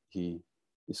He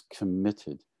is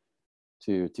committed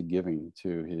to giving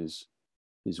to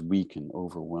His weak and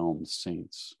overwhelmed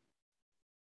saints.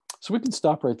 So we can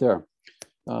stop right there.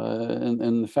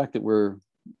 And the fact that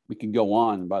we can go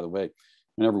on, and by the way,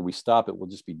 whenever we stop, it will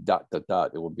just be ...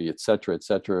 It will be et cetera,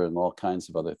 and all kinds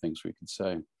of other things we could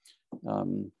say.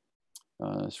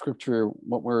 Scripture,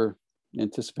 what we're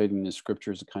anticipating is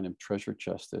Scripture is a kind of treasure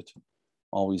chest that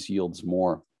always yields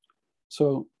more.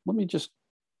 So let me just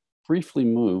briefly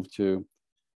move to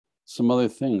some other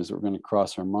things that we're going to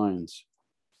cross our minds.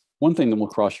 One thing that will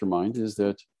cross your mind is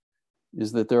that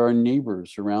there are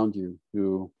neighbors around you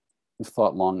who have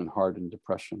thought long and hard in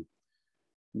depression,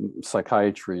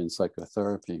 psychiatry and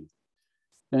psychotherapy.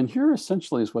 And here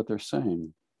essentially is what they're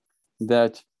saying,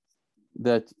 that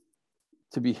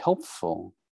to be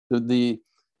helpful, the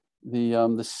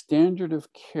standard of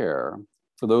care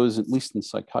for those, at least in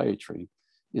psychiatry,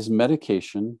 is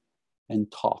medication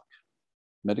and talk.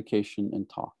 Medication and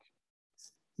talk.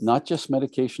 Not just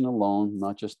medication alone,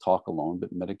 not just talk alone,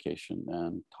 but medication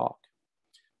and talk.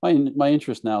 My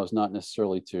interest now is not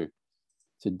necessarily to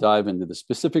dive into the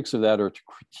specifics of that or to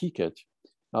critique it.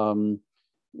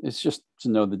 It's just to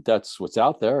know that that's what's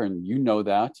out there, and you know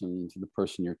that, and the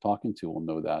person you're talking to will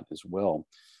know that as well.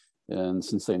 And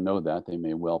since they know that, they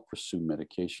may well pursue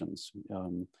medications.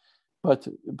 But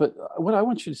what I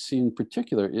want you to see in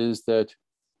particular is that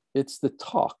it's the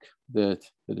talk that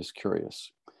is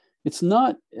curious. It's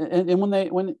not, and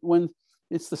when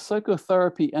it's the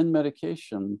psychotherapy and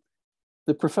medication,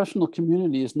 the professional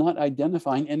community is not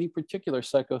identifying any particular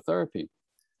psychotherapy.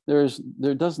 There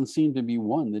doesn't seem to be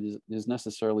one that is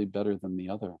necessarily better than the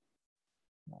other.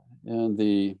 And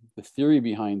the theory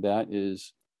behind that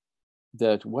is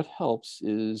that what helps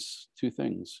is two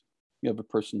things. You have a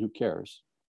person who cares,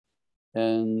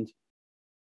 and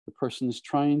the person is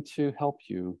trying to help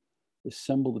you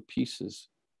assemble the pieces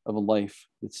of a life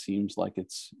that seems like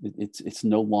it's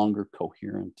no longer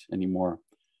coherent anymore.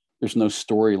 There's no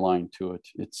storyline to it.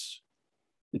 It's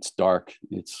dark.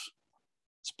 It's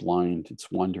blind.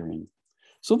 It's wandering.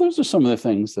 So those are some of the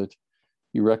things that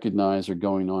you recognize are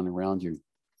going on around you,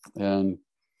 and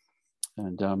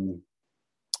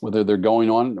whether they're going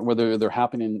on, whether they're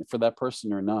happening for that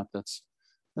person or not, that's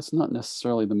not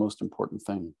necessarily the most important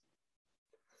thing.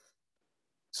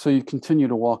 So you continue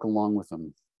to walk along with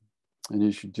them, and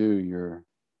as you do, your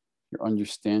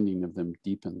understanding of them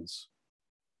deepens.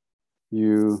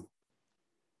 You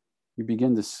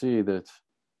begin to see that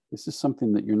this is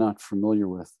something that you're not familiar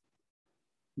with.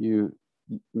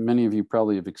 Many of you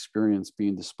probably have experienced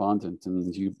being despondent,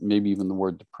 and you maybe even the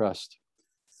word depressed.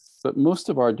 But most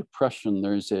of our depression,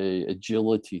 there's a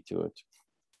agility to it.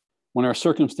 When our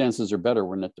circumstances are better,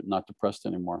 we're not depressed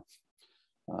anymore.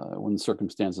 When the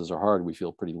circumstances are hard, we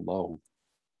feel pretty low.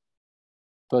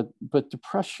 But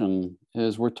depression,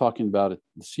 as we're talking about it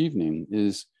this evening,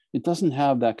 is It doesn't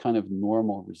have that kind of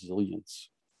normal resilience.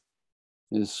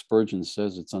 As Spurgeon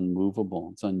says, it's unmovable,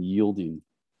 it's unyielding.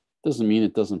 Doesn't mean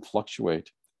it doesn't fluctuate.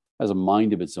 It has a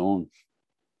mind of its own.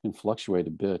 It can fluctuate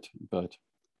a bit, but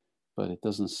it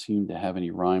doesn't seem to have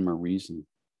any rhyme or reason.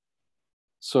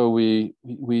 So we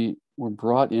were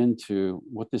brought into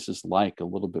what this is like a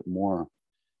little bit more,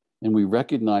 and we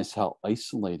recognize how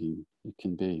isolating it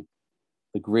can be.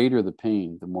 The greater the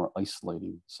pain, the more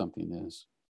isolating something is.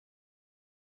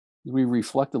 As we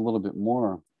reflect a little bit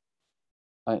more,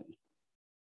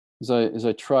 as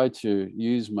I try to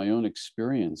use my own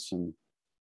experience and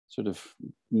sort of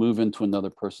move into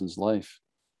another person's life,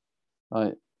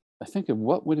 I think of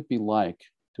what would it be like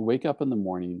to wake up in the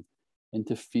morning and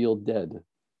to feel dead.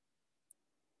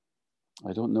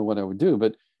 I don't know what I would do,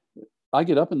 but I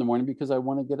get up in the morning because I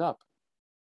want to get up.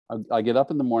 I get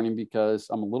up in the morning because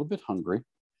I'm a little bit hungry,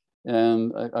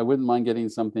 and I wouldn't mind getting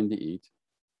something to eat.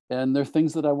 And there are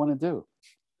things that I want to do.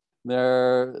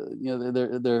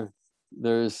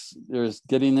 There's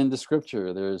getting into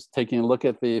scripture. There's taking a look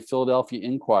at the Philadelphia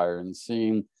Inquirer and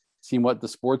seeing what the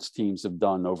sports teams have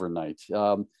done overnight.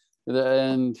 And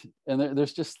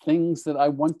there's just things that I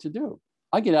want to do.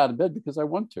 I get out of bed because I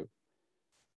want to.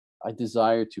 I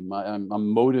desire to.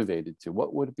 I'm motivated to.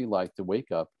 What would it be like to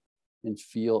wake up and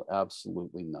feel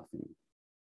absolutely nothing?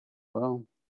 Well,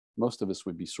 most of us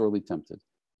would be sorely tempted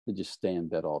to just stay in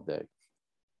bed all day,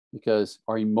 because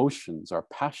our emotions, our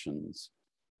passions,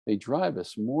 they drive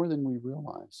us more than we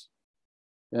realize.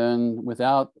 And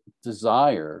without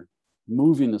desire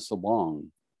moving us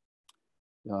along,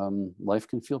 life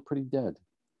can feel pretty dead.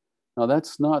 Now,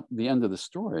 that's not the end of the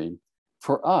story.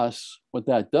 For us, what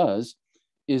that does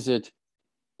is it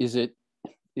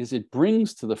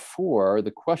brings to the fore the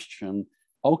question,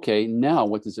 okay, now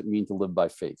what does it mean to live by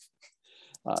faith?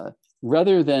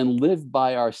 Rather than live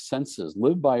by our senses,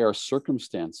 live by our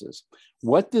circumstances,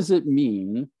 what does it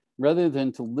mean, rather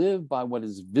than to live by what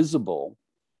is visible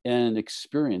and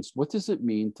experienced, what does it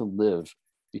mean to live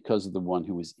because of the one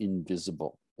who is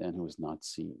invisible and who is not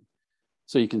seen?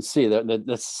 So you can see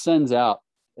that sends out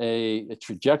a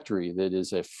trajectory that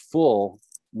is a full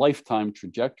lifetime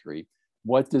trajectory.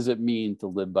 What does it mean to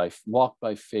walk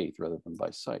by faith rather than by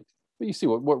sight? But you see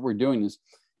what we're doing is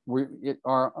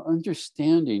our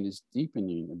understanding is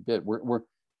deepening a bit. We're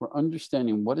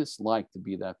understanding what it's like to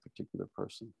be that particular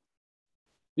person.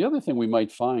 The other thing we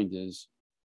might find is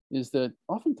that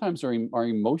oftentimes our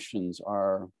emotions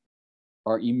our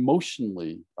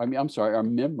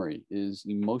memory is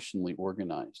emotionally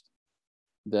organized.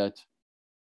 That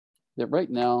right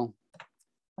now,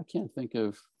 I can't think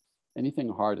of anything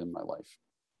hard in my life.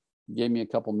 You gave me a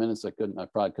couple minutes, I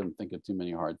probably couldn't think of too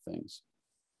many hard things.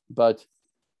 But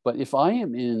if I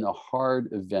am in a hard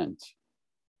event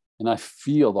and I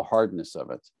feel the hardness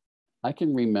of it, I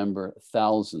can remember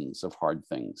thousands of hard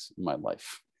things in my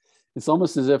life. It's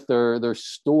almost as if they're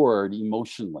stored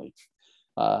emotionally.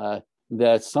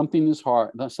 That something is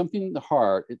hard, something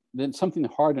hard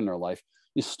in our life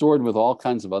is stored with all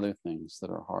kinds of other things that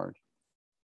are hard.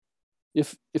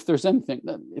 If there's anything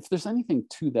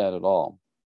to that at all,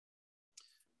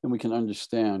 then we can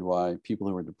understand why people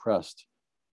who are depressed,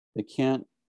 they can't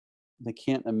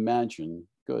imagine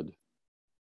good.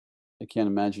 They can't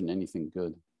imagine anything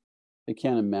good. They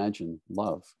can't imagine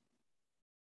love.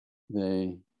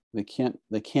 They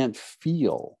can't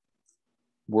feel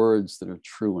words that are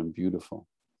true and beautiful.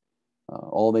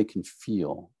 All they can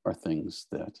feel are things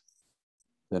that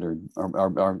are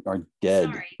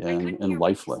dead and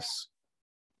lifeless.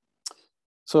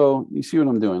 So you see what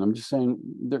I'm doing? I'm just saying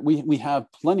that we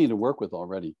have plenty to work with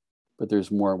already, but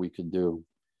there's more we could do.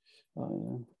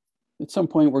 At some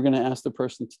point, we're going to ask the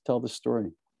person to tell the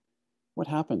story. What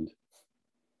happened?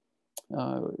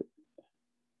 Tell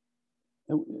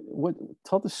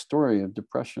the story of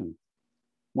depression.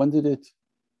 When did it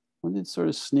sort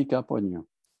of sneak up on you?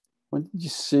 When did you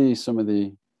see some of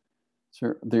the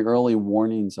early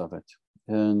warnings of it?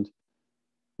 And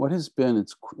what has been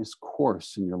its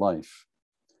course in your life?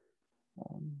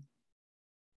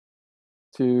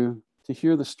 To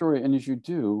hear the story, and as you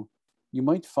do, you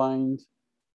might find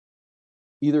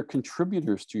either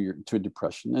contributors to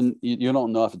depression, and you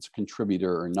don't know if it's a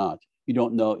contributor or not. You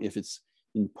don't know if it's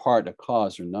in part a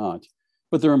cause or not,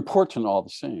 but they're important all the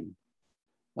same.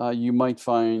 You might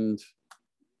find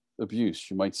abuse.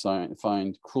 You might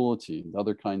find cruelty and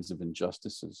other kinds of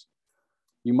injustices.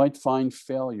 You might find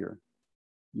failure.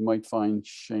 You might find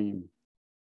shame.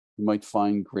 You might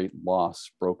find great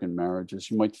loss, broken marriages.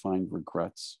 You might find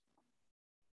regrets.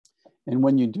 And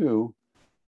when you do,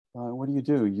 what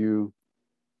do?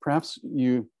 Perhaps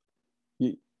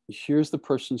here's the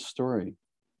person's story,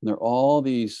 And there are all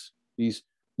these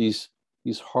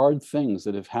hard things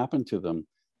that have happened to them,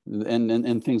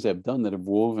 and things they've done that have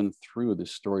woven through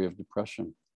this story of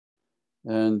depression.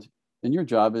 And your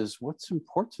job is, what's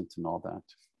important in all that?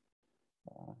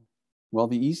 Well,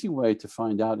 the easy way to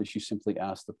find out is you simply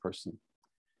ask the person.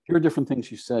 Here are different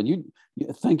things you said.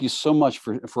 Thank you so much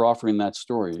for offering that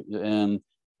story. And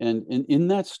in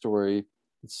that story,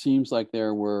 it seems like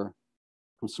there were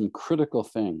some critical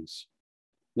things.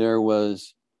 There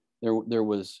was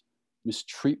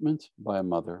mistreatment by a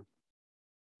mother.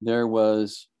 There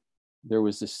was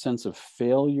this sense of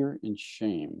failure and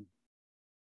shame.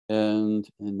 And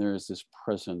there's this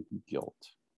present guilt.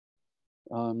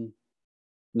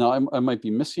 Now, I might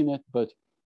be missing it, but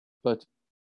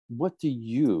what do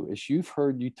you, as you've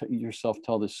heard yourself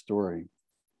tell this story,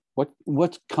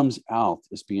 what comes out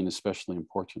as being especially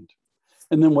important?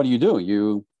 And then what do?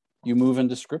 You move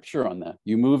into scripture on that.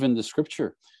 You move into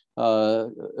scripture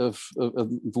of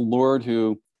the Lord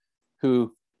who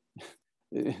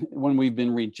when we've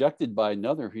been rejected by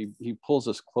another, he pulls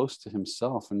us close to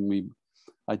himself, and we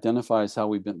identifies how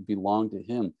we belong to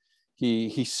him.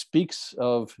 He speaks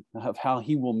of how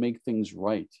he will make things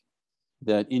right,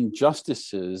 that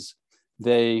injustices,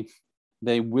 they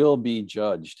will be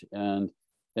judged, and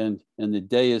the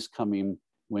day is coming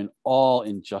when all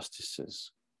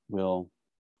injustices will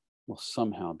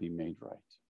somehow be made right,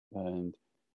 and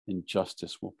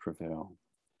injustice will prevail.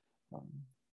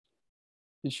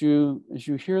 As you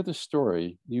hear the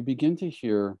story, you begin to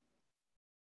hear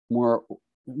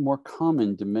more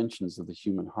common dimensions of the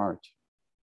human heart.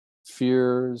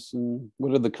 Fears, and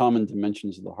what are the common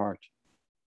dimensions of the heart?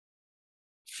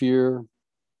 Fear,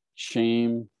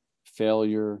 shame,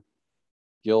 failure,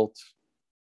 guilt,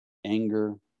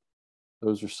 anger.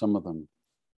 Those are some of them.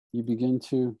 You begin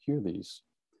to hear these.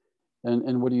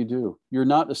 And what do? You're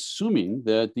not assuming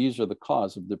that these are the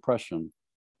cause of depression,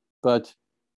 but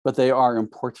they are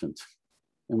important.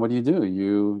 And what do?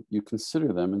 You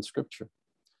consider them in scripture.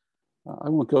 I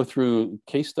won't go through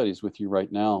case studies with you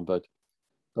right now, but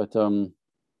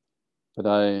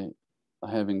I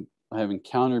have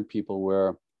encountered people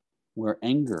where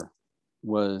anger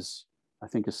was, I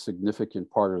think, a significant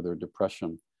part of their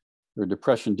depression. Their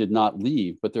depression did not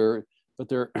leave, but their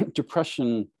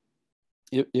depression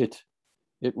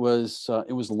it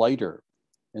was lighter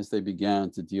as they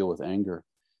began to deal with anger.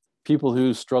 People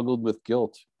who struggled with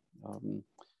guilt,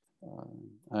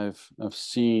 I've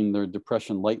seen their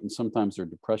depression lighten. Sometimes their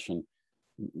depression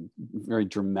very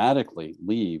dramatically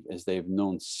leave as they've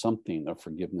known something of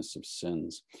forgiveness of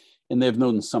sins, and they've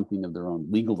known something of their own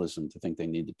legalism to think they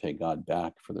need to pay God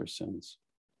back for their sins.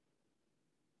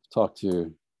 Talk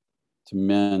to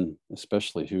men,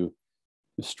 especially who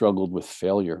struggled with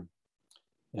failure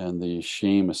and the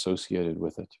shame associated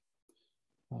with it.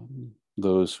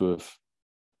 Those who have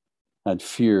had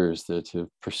fears that have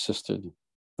persisted,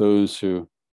 those who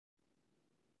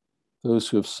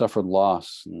have suffered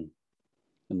loss, and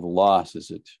the loss,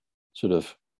 as it sort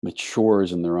of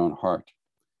matures in their own heart,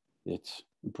 it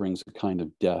brings a kind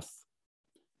of death.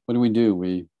 What do?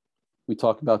 We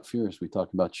talk about fears, we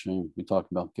talk about shame, we talk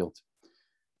about guilt.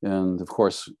 And of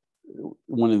course,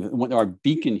 our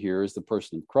beacon here is the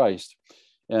person of Christ,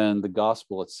 and the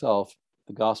gospel itself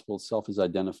is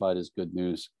identified as good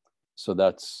news. So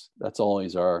that's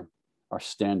always our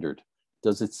standard.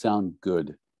 Does it sound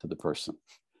good to the person?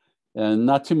 And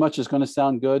not too much is going to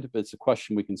sound good, but it's a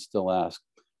question we can still ask.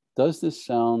 Does this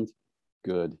sound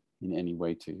good in any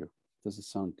way to you? Does it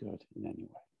sound good in any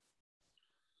way?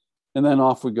 And then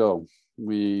off we go.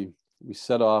 We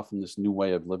set off in this new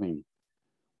way of living,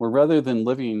 where rather than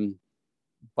living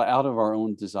out of our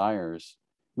own desires,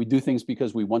 we do things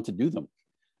because we want to do them.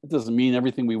 It doesn't mean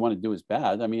everything we want to do is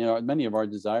bad. I mean, many of our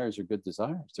desires are good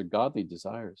desires. They're godly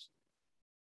desires.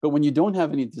 But when you don't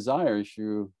have any desires,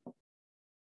 you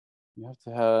have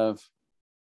to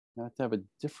have a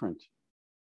different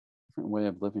way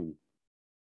of living.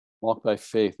 Walk by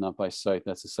faith, not by sight.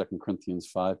 That's the 2 Corinthians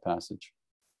 5 passage.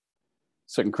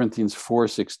 2 Corinthians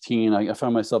 4:16. I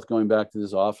find myself going back to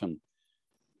this often.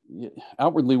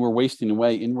 Outwardly, we're wasting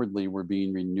away. Inwardly, we're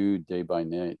being renewed day by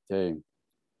day.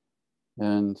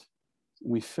 And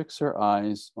we fix our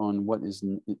eyes on what is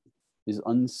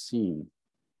unseen,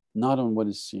 not on what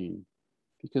is seen.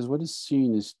 Because what is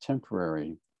seen is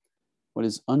temporary. What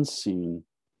is unseen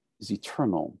is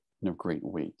eternal and of great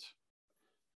weight.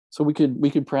 So we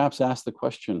could perhaps ask the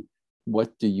question,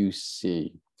 what do you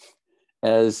see?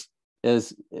 As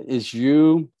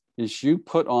you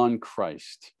put on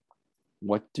Christ,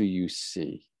 what do you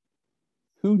see?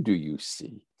 Who do you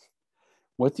see?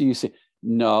 What do you see?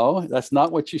 No, that's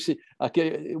not what you see.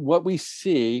 Okay, what we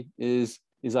see is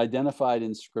is identified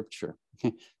in Scripture.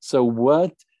 So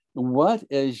what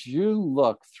as you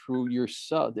look through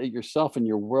yourself, at yourself and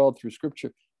your world through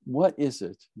Scripture, what is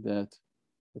it that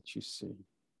you see?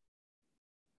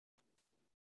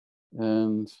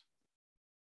 And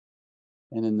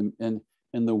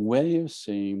in the way of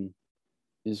seeing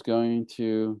is going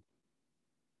to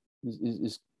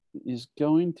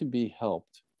be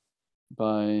helped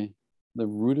by the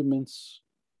rudiments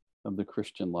of the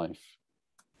Christian life.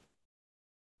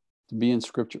 To be in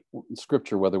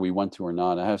scripture, whether we want to or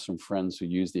not. I have some friends who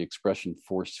use the expression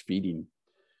force feeding,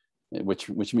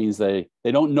 which means they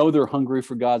don't know they're hungry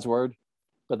for God's word,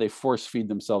 but they force feed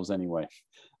themselves anyway.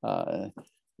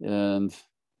 And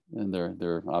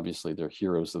they're obviously they're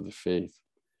heroes of the faith.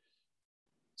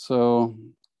 So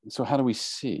how do we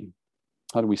see?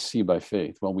 How do we see by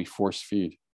faith? Well, we force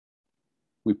feed.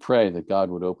 We pray that God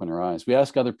would open our eyes. We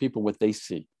ask other people what they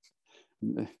see.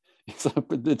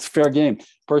 It's fair game.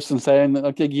 Person saying,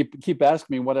 okay, you keep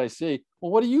asking me what I see.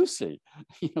 Well, what do you see?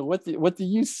 What do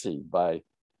you see by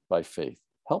faith?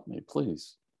 Help me,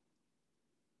 please.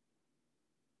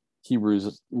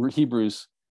 Hebrews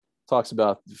talks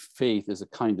about faith as a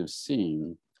kind of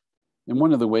seeing. And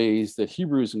one of the ways that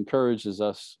Hebrews encourages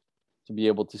us to be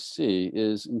able to see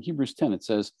is in Hebrews 10, it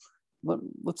says,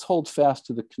 let's hold fast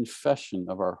to the confession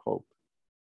of our hope.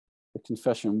 The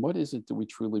confession, what is it that we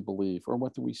truly believe, or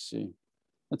what do we see?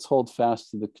 Let's hold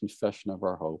fast to the confession of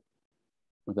our hope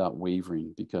without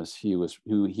wavering, because he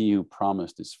who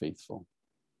promised is faithful.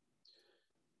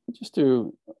 Just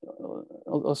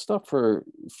I'll stop for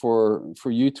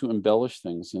you to embellish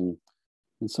things in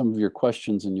some of your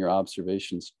questions and your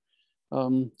observations.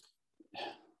 Let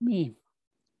me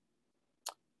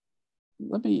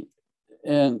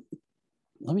end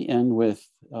with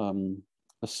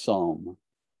a psalm.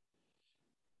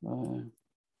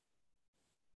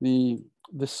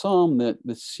 The psalm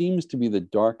that seems to be the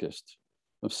darkest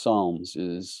of psalms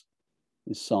is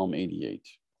Psalm 88.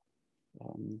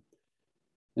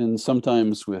 And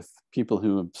sometimes with people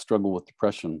who struggle with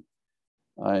depression,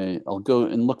 I'll go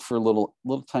and look for little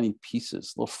tiny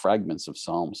pieces, little fragments of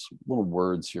psalms, little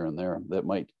words here and there that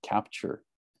might capture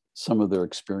some of their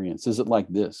experience. Is it like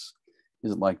this?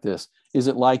 Is it like this? Is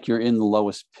it like you're in the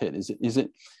lowest pit? Is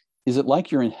it like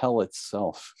you're in hell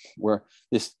itself, where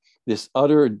this is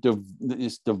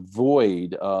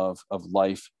devoid of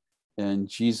life, and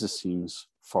Jesus seems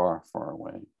far, far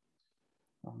away?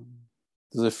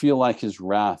 Does it feel like his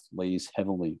wrath lays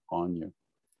heavily on you?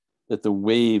 That the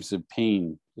waves of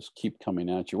pain just keep coming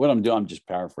at you? What I'm doing, I'm just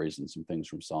paraphrasing some things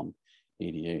from Psalm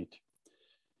 88.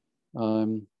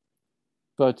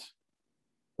 But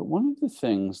one of the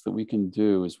things that we can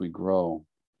do as we grow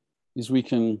is we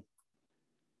can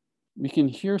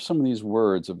hear some of these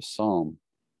words of a psalm,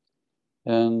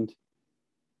 and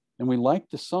we like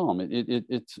the psalm.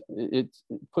 It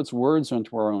puts words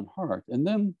into our own heart, and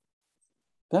then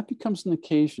that becomes an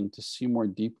occasion to see more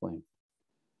deeply.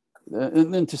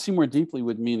 And then to see more deeply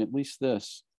would mean at least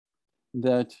this,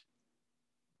 that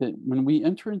when we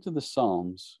enter into the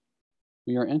Psalms,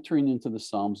 we are entering into the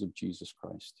Psalms of Jesus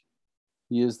Christ.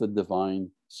 He is the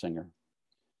divine singer.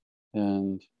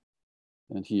 And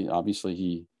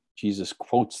Jesus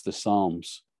quotes the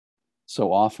Psalms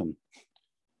so often.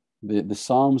 The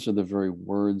Psalms are the very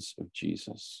words of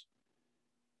Jesus.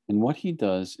 And what he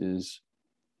does is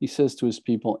he says to his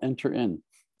people, enter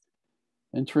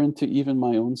into even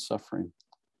my own suffering.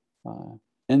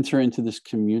 Enter into this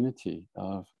community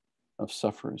of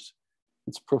sufferers.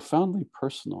 It's profoundly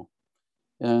personal.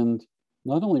 And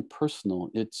not only personal,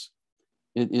 it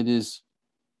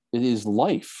is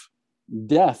life.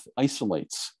 Death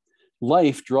isolates.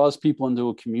 Life draws people into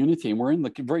a community, and we're in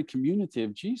the very community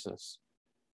of Jesus.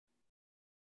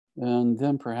 And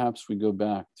then perhaps we go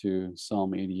back to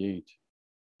Psalm 88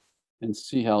 and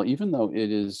see how, even though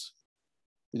it is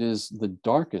the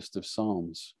darkest of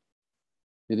psalms,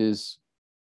 it is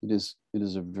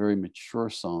a very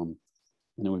mature psalm,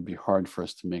 and it would be hard for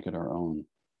us to make it our own.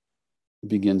 It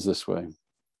begins this way: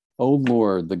 O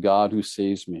Lord, the God who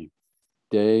saves me,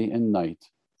 day and night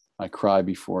I cry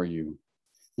before you.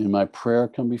 In my prayer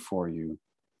come before you.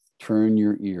 Turn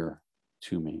your ear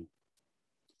to me.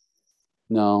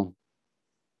 Now,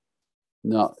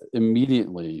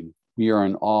 immediately we are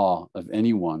in awe of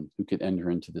anyone who could enter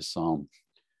into this psalm.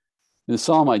 The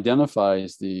psalm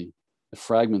identifies the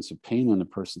fragments of pain in a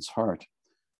person's heart,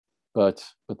 but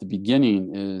the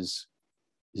beginning is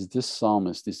this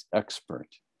psalmist, this expert,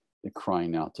 at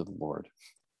crying out to the Lord.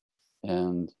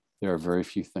 And there are very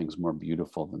few things more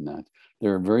beautiful than that.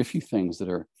 There are very few things that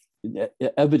are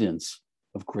evidence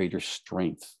of greater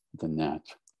strength than that.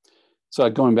 So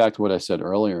going back to what I said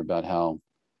earlier about how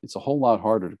it's a whole lot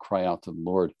harder to cry out to the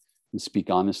Lord and speak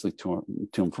honestly to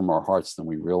him from our hearts than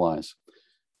we realize.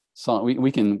 So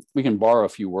we can borrow a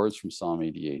few words from Psalm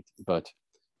 88, but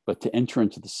to enter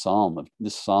into this psalm of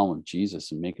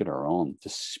Jesus and make it our own, to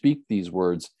speak these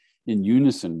words in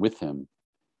unison with him,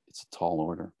 it's a tall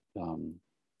order.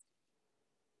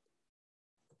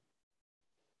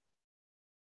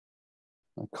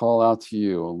 I call out to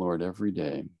you, O Lord, every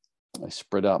day. I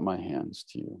spread out my hands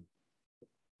to you.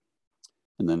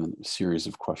 And then a series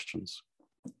of questions.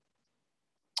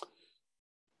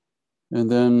 And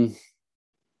then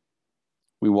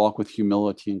we walk with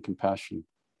humility and compassion.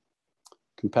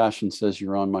 Compassion says,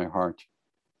 you're on my heart.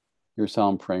 Here's how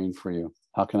I'm praying for you.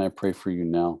 How can I pray for you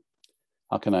now?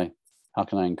 How can I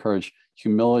encourage?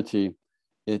 Humility,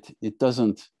 it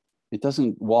doesn't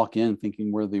walk in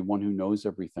thinking we're the one who knows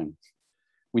everything.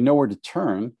 We know where to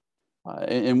turn,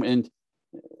 and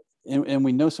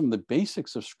we know some of the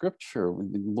basics of Scripture.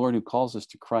 The Lord who calls us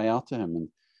to cry out to him and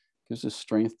gives us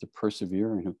strength to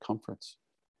persevere and who comforts.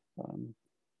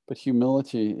 But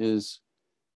humility is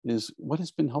what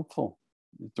has been helpful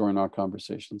during our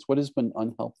conversations. What has been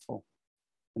unhelpful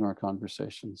in our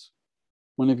conversations?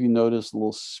 When have you noticed a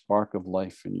little spark of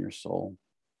life in your soul?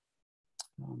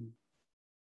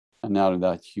 And out of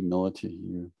that humility,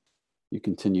 you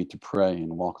continue to pray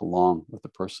and walk along with the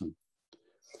person.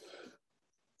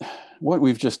 What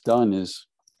we've just done is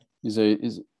a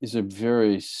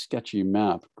very sketchy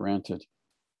map, granted,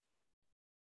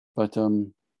 but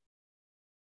it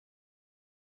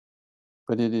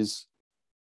is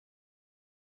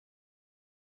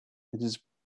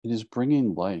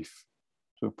bringing life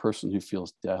to a person who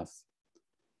feels death,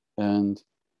 and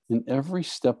in every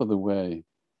step of the way,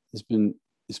 it's been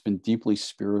deeply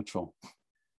spiritual.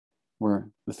 Where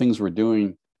the things we're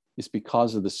doing is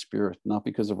because of the Spirit, not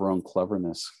because of our own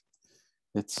cleverness.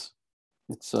 It's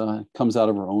comes out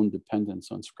of our own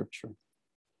dependence on Scripture,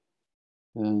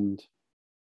 and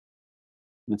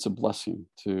it's a blessing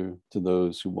to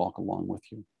those who walk along with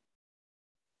you.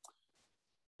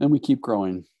 And we keep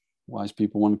growing. Wise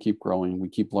people want to keep growing. We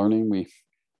keep learning. We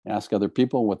ask other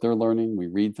people what they're learning. We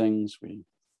read things. We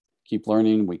keep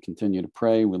learning. We continue to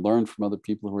pray. We learn from other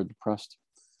people who are depressed,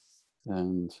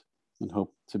 and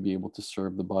hope to be able to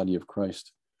serve the body of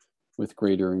Christ with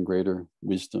greater and greater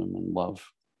wisdom and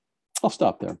love. I'll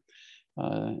stop there.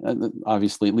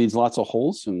 Obviously, it leaves lots of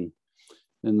holes in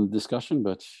the discussion,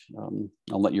 but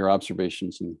I'll let your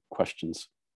observations and questions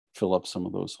fill up some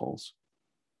of those holes.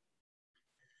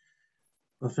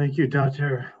 Well, thank you,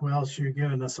 Dr. Welch. You're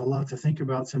giving us a lot to think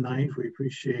about tonight. We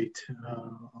appreciate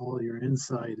all your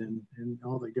insight and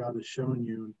all that God has shown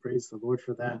you, and praise the Lord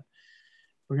for that.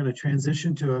 We're going to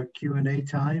transition to a Q&A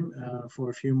time for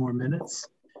a few more minutes.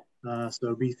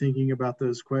 So be thinking about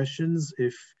those questions.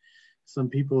 If some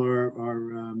people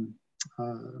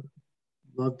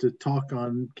love to talk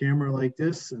on camera like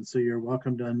this, and so you're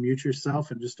welcome to unmute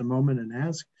yourself in just a moment and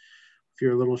ask. If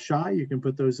you're a little shy, you can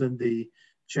put those in the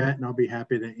chat, and I'll be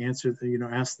happy to answer,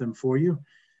 ask them for you.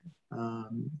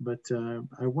 But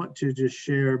I want to just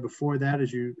share before that,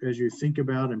 as you think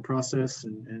about and process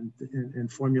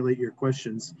and formulate your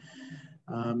questions.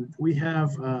 We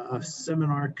have a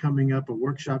seminar coming up, a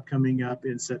workshop coming up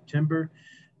in September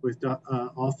with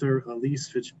author Elise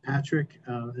Fitzpatrick.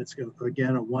 It's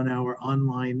again a 1-hour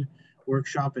online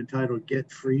workshop entitled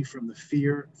 "Get Free from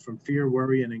Fear,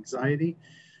 Worry, and Anxiety."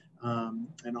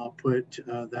 And I'll put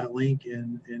that link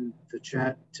in the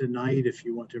chat tonight if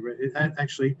you want to.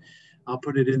 Actually, I'll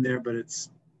put it in there, but it's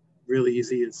really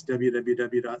easy. It's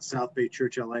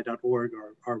www.southbaychurchli.org,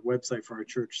 our website for our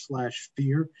church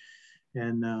 /fear.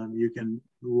 And you can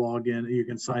log in, you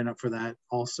can sign up for that.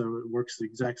 Also, it works the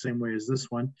exact same way as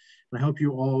this one. And I hope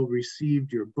you all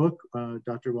received your book,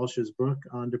 Dr. Welch's book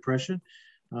on depression.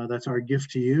 That's our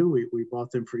gift to you. We bought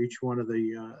them for each one of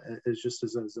the,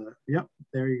 yep,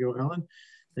 there you go, Ellen.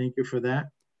 Thank you for that.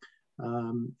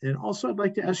 And also, I'd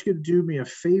like to ask you to do me a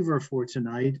favor for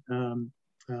tonight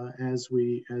as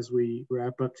we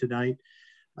wrap up tonight.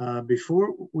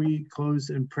 Before we close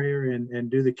in prayer and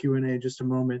do the Q&A in just a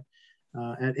moment,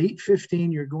 at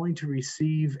 8:15, you're going to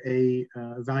receive a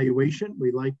evaluation.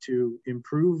 We like to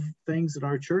improve things at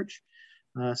our church.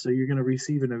 So you're going to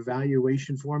receive an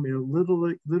evaluation form. It'll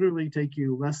literally take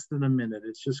you less than a minute.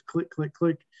 It's just click, click,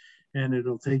 click, and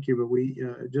it'll take you, but we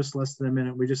just less than a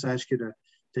minute. We just ask you to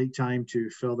take time to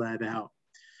fill that out.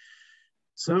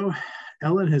 So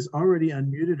Ellen has already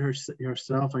unmuted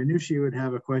herself. I knew she would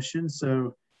have a question.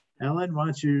 So Ellen, why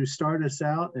don't you start us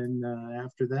out, and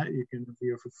after that, you can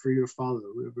feel free to follow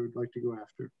whoever would like to go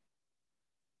after.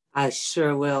 I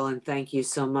sure will, and thank you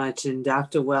so much. And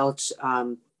Dr. Welch,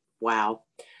 wow.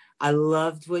 I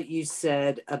loved what you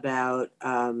said about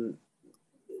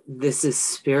this is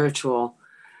spiritual,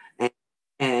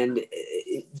 and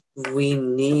we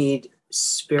need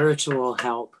spiritual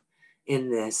help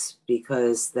in this,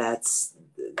 because that's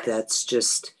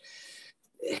just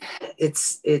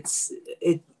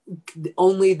it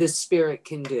only the Spirit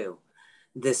can do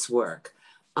this work.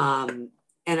 And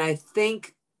I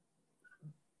think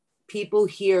people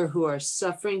here who are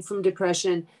suffering from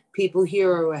depression, people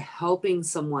here who are helping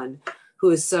someone who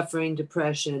is suffering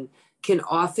depression, can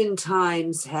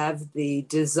oftentimes have the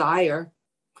desire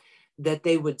that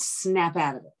they would snap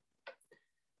out of it,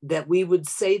 that we would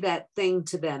say that thing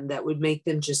to them that would make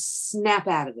them just snap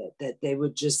out of it, that they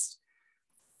would just.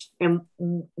 And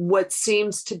what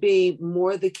seems to be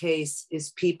more the case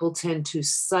is people tend to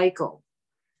cycle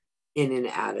in and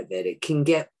out of it. It can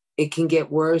get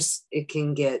worse, it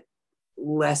can get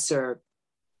lesser,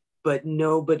 but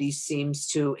nobody seems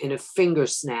to, in a finger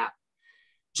snap,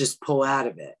 just pull out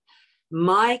of it.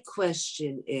 My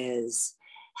question is,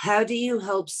 how do you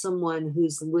help someone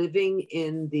who's living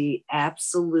in the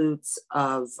absolutes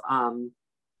of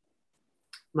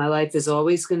my life is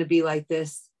always going to be like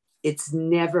this, it's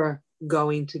never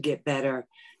going to get better,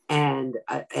 and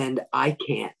I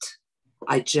can't,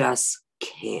 I just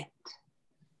can't?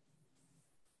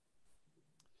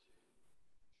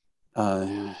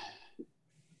 I'll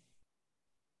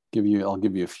give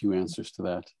you a few answers to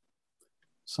that.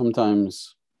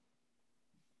 Sometimes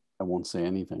I won't say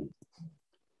anything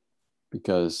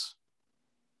because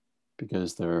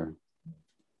they're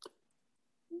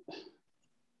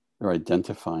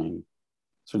identifying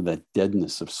sort of that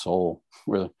deadness of soul,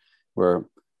 where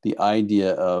the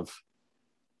idea of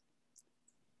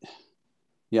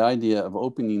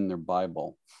opening their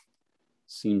Bible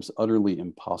seems utterly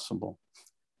impossible.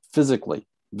 Physically,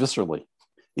 viscerally,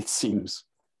 it seems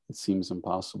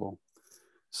impossible.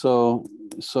 So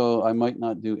I might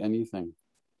not do anything.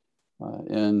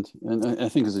 And I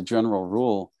think as a general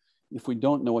rule, if we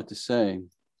don't know what to say,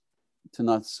 to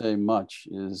not say much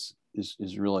is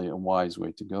really a wise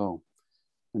way to go.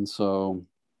 And so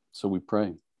we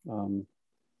pray. How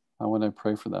would I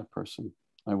pray for that person?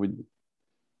 I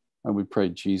would pray,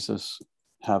 Jesus,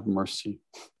 have mercy.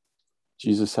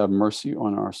 Jesus, have mercy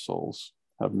on our souls.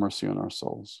 Have mercy on our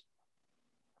souls.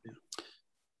 Yeah.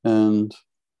 And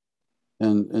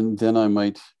then I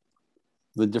might,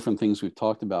 the different things we've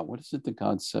talked about, what is it that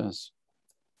God says?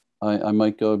 I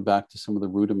might go back to some of the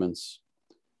rudiments.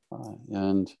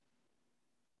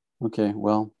 Okay,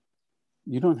 well,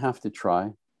 you don't have to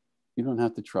try. You don't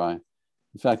have to try.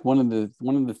 In fact, one of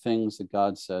the things that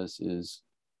God says is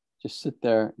just sit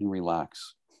there and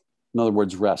relax. In other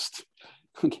words, rest.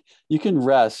 You can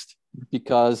rest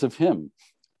because of him,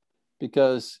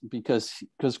 because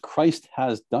Christ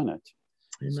has done it.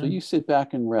 Amen. So you sit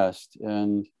back and rest,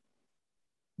 and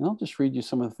I'll just read you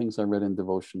some of the things I read in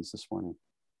devotions this morning.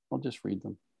 I'll just read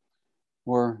them,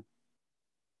 or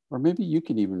maybe you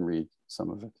could even read some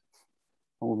of it.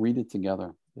 We'll read it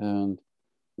together, and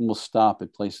we'll stop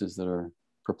at places that are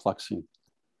perplexing,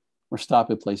 or stop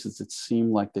at places that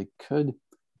seem like they could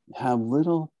have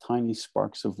little tiny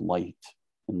sparks of light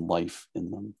and life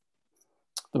in them.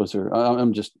 Those are,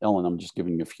 I'm just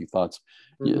giving you a few thoughts.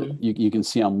 Mm-hmm. You can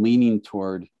see I'm leaning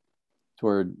toward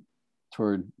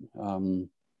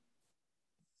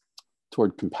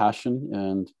compassion,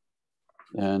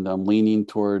 and I'm leaning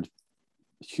toward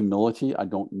humility. I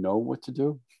don't know what to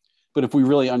do, but if we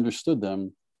really understood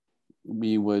them,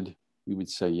 we would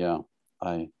say, yeah,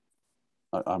 I'm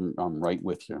right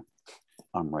with you.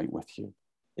 I'm right with you.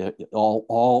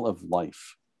 All of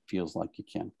life feels like you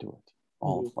can't do it.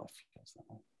 All of life feels that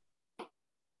way.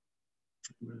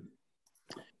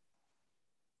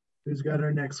 Who's got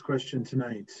our next question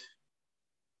tonight?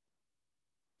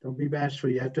 Don't be bashful.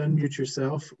 You have to unmute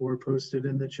yourself or post it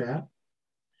in the chat.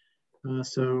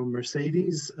 So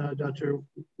Mercedes, Dr.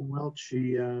 Welch,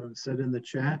 she said in the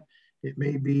chat, it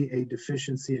may be a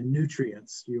deficiency in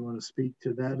nutrients. Do you want to speak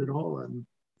to that at all?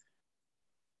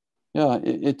 Yeah,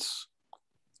 it's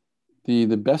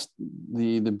the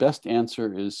best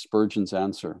answer is Spurgeon's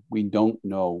answer. We don't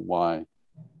know why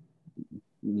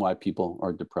people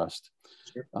are depressed.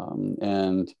 Sure.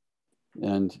 And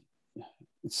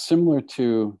it's similar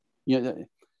to,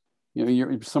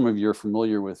 some of you are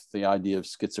familiar with the idea of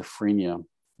schizophrenia,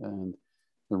 and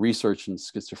the research in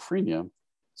schizophrenia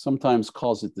sometimes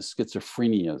calls it the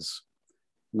schizophrenias.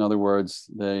 In other words,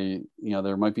 there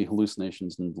might be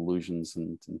hallucinations and delusions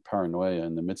and paranoia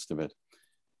in the midst of it,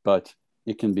 but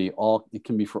it can be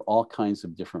for all kinds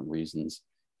of different reasons,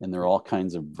 and there are all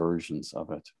kinds of versions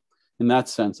of it. In that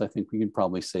sense, I think we can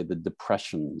probably say the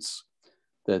depressions,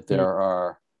 that there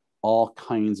are all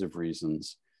kinds of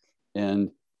reasons.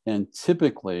 And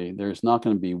typically, there's not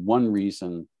going to be one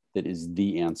reason that is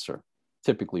the answer.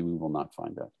 Typically, we will not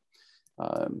find that.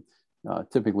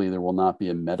 Typically, there will not be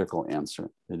a medical answer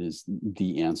that is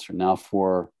the answer. Now,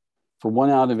 for one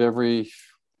out of every,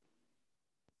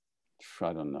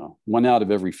 I don't know, 1 out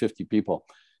of every 50 people,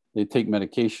 they take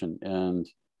medication, and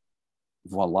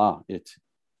voila, it's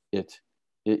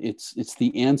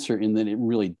the answer in that it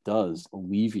really does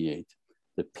alleviate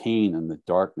the pain and the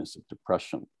darkness of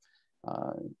depression.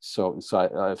 So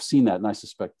I've seen that, and I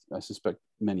suspect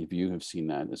many of you have seen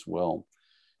that as well.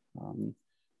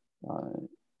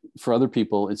 For other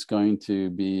people, it's going to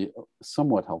be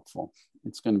somewhat helpful.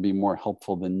 It's going to be more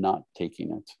helpful than not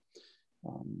taking it.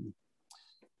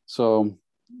 So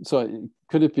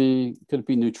could it be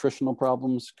nutritional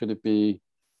problems? Could it be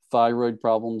thyroid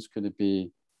problems? Could it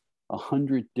be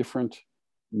 100 different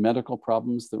medical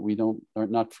problems that we are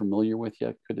not familiar with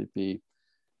yet? Could it be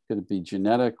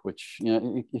genetic, which, you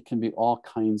know, it can be all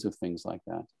kinds of things like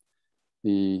that.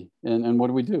 And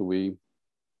what do? We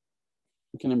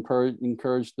can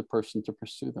encourage the person to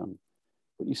pursue them.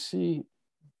 But you see,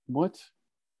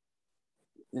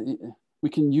 we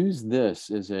can use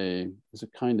this as a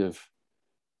kind of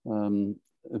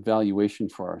evaluation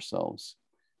for ourselves.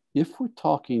 If we're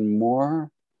talking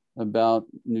more about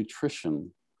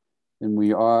nutrition than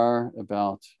we are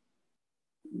about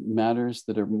matters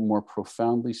that are more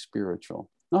profoundly spiritual,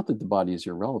 not that the body is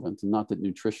irrelevant and not that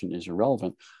nutrition is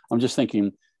irrelevant. I'm just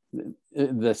thinking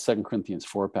the 2 Corinthians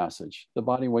 4 passage, the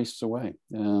body wastes away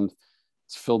and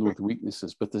it's filled with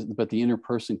weaknesses, but the inner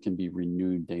person can be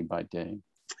renewed day by day.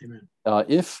 Amen.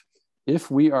 If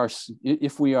we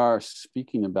are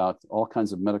speaking about all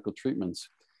kinds of medical treatments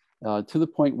to the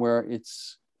point where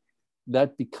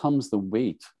that becomes the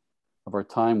weight of our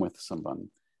time with someone,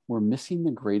 we're missing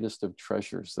the greatest of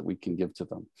treasures that we can give to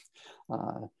them.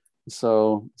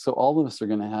 So all of us are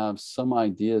going to have some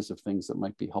ideas of things that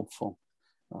might be helpful,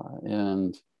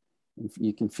 and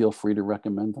you can feel free to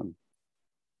recommend them.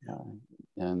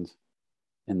 And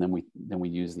then we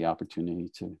use the opportunity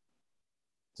to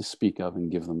speak of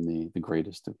and give them the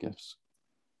greatest of gifts.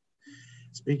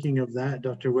 Speaking of that,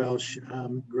 Dr. Welch,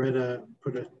 Greta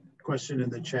put a question in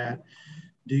the chat.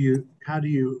 How do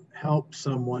you help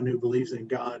someone who believes in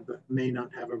God but may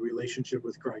not have a relationship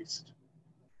with Christ?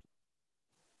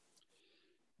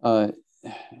 I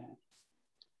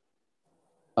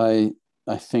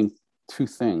think two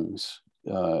things.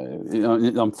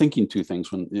 I'm thinking two things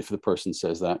if the person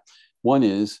says that. One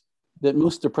is that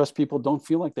most depressed people don't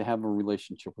feel like they have a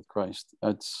relationship with Christ.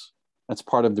 That's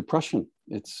part of depression.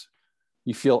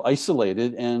 You feel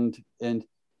isolated and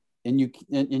you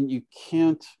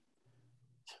can't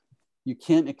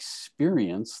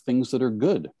experience things that are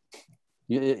good.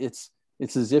 It's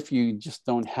as if you just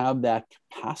don't have that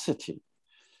capacity.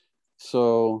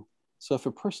 So if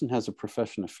a person has a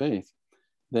profession of faith,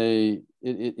 it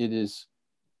is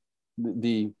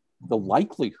the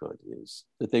likelihood is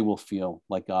that they will feel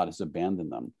like God has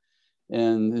abandoned them.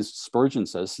 And as Spurgeon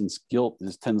says, since guilt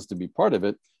tends to be part of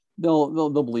it, they'll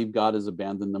believe God has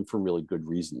abandoned them for really good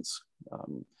reasons.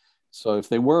 So if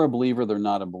they were a believer, they're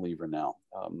not a believer now.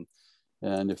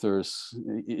 And if there's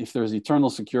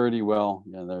eternal security, well,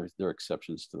 yeah, there are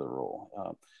exceptions to the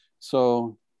rule.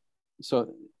 So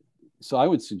I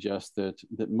would suggest that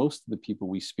most of the people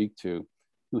we speak to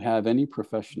who have any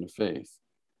profession of faith,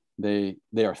 they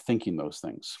are thinking those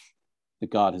things,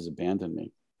 that God has abandoned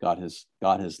me. God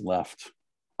has left.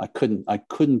 I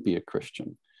couldn't be a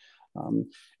Christian.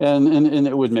 And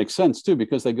it would make sense too,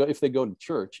 because if they go to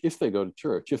church, if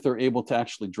they're able to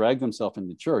actually drag themselves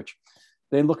into church,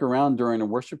 they look around during a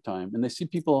worship time and they see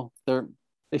people,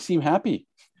 they seem happy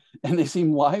and they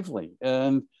seem lively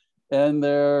and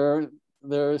they're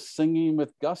singing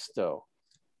with gusto.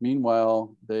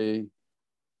 Meanwhile, they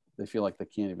feel like they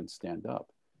can't even stand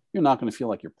up. You're not going to feel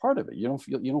like you're part of it. You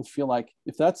don't feel like,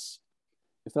 if that's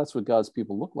what God's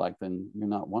people look like, then you're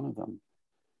not one of them.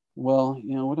 Well,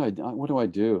 what do I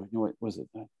do? What was it?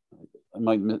 I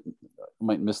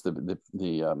might miss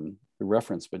the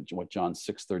reference, but what, John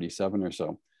 6:37 or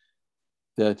so,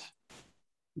 that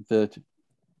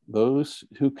those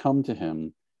who come to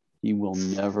him, he will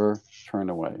never turn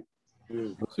away.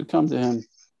 Those who come to him,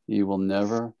 he will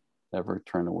never, ever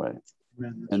turn away.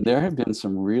 And there have been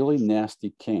some really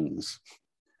nasty kings,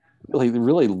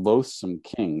 really loathsome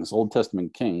kings, Old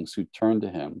Testament kings, who turned to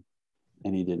him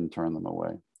and he didn't turn them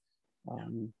away.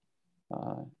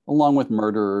 Along with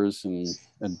murderers and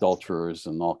adulterers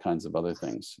and all kinds of other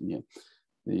things.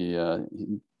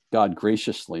 God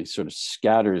graciously sort of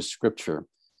scatters scripture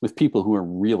with people who are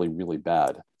really, really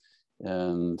bad.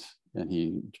 And and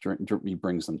he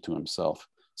brings them to himself.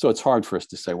 So it's hard for us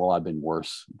to say, well, I've been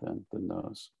worse than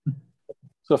those.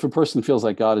 So if a person feels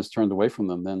like God has turned away from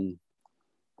them,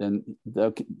 then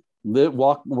we're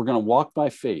going to walk by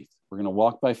faith. We're going to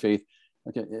walk by faith.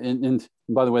 Okay, and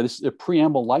by the way, a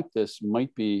preamble like this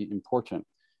might be important.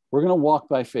 We're going to walk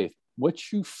by faith.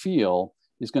 What you feel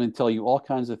is going to tell you all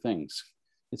kinds of things.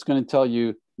 It's going to tell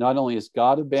you not only has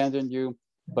God abandoned you,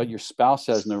 but your spouse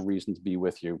has no reason to be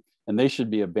with you, and they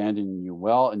should be abandoning you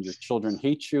well, and your children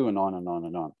hate you, and on and on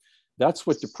and on. That's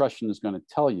what depression is going to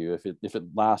tell you if it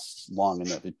lasts long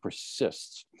enough. It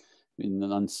persists in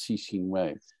an unceasing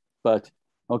way. But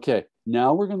okay,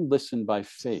 now we're going to listen by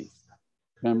faith.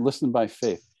 And listen by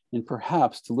faith. And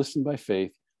perhaps to listen by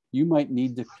faith, you might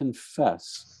need to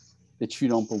confess that you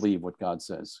don't believe what God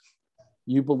says.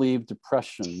 You believe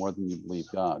depression more than you believe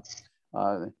God.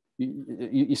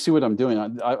 You see what I'm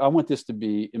doing? I want this to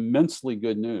be immensely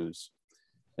good news.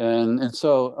 And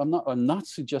so I'm not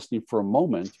suggesting for a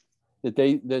moment that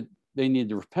they need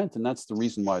to repent, and that's the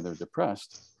reason why they're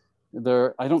depressed.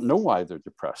 I don't know why they're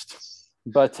depressed.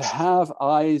 But to have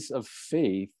eyes of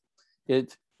faith,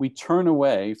 we turn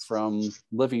away from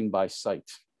living by sight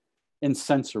and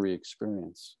sensory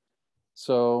experience.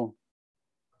 So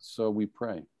we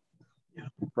pray. Yeah.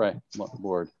 We pray,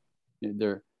 Lord.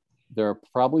 There are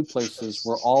probably places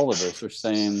where all of us are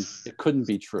saying it couldn't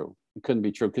be true. It couldn't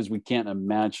be true because we can't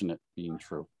imagine it being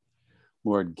true.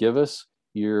 Lord, give us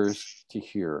ears to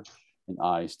hear and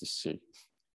eyes to see.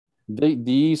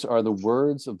 These are the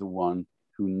words of the one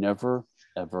who never,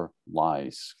 ever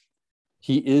lies.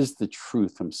 He is the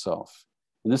truth himself.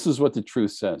 And this is what the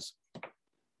truth says,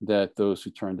 that those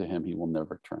who turn to him, he will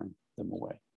never turn them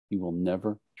away. He will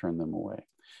never turn them away.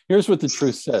 Here's what the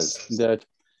truth says,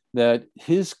 that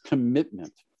his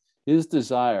commitment, his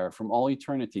desire from all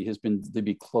eternity has been to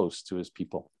be close to his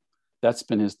people. That's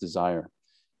been his desire.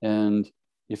 And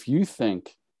if you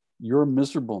think your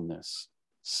miserableness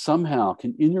somehow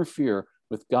can interfere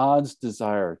with God's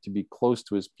desire to be close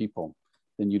to his people,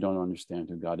 then you don't understand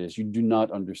who God is. You do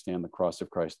not understand the cross of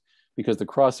Christ, because the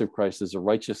cross of Christ is a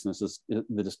righteousness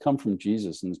that has come from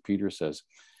Jesus, and as Peter says,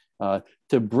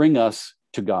 to bring us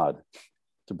to God,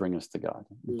 to bring us to God.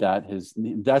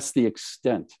 That's the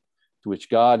extent to which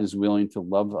God is willing to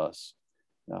love us.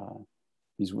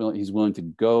 He's willing to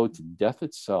go to death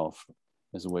itself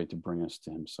as a way to bring us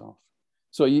to himself.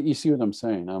 So you see what I'm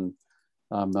saying? I'm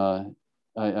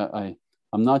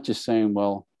not just saying,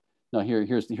 well, no,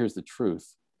 here's the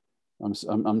truth.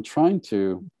 I'm trying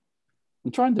to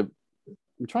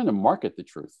market the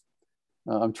truth.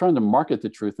 I'm trying to market the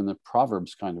truth in the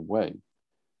Proverbs kind of way.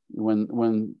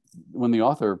 When the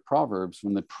author of Proverbs,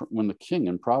 when the king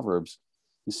in Proverbs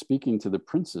is speaking to the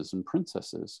princes and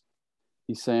princesses,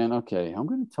 he's saying, okay, I'm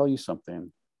going to tell you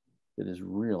something that is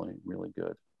really, really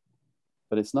good,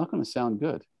 but it's not going to sound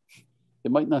good.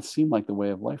 It might not seem like the way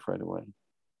of life right away,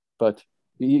 but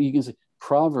you can say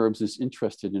Proverbs is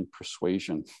interested in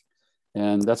persuasion,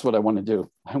 and that's what I want to do.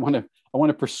 I want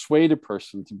to persuade a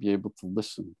person to be able to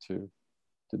listen to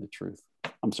the truth.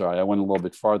 I'm sorry, I went a little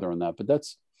bit farther on that, but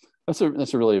that's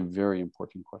really a very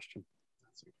important question.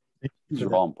 These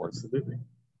are all important. Absolutely.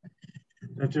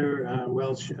 Dr.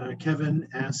 Welch, Kevin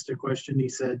asked a question. He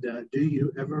said, do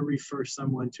you ever refer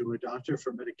someone to a doctor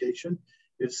for medication?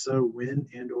 If so, when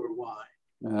and or why?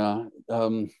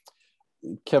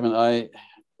 Kevin,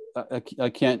 I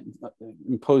can't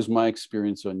impose my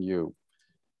experience on you.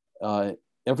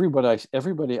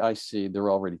 Everybody I see, they're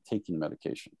already taking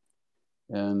medication.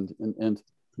 And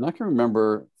I can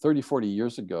remember 30, 40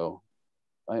 years ago,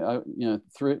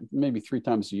 maybe three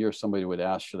times a year, somebody would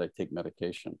ask, should I take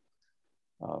medication?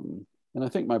 And I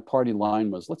think my party line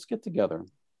was, let's get together.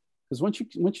 Because once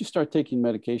you start taking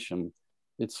medication,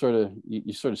 it's sort of,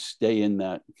 you sort of stay in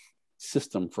that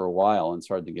system for a while, and it's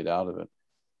hard to get out of it.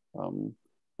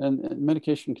 And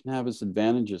medication can have its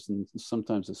advantages and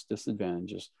sometimes its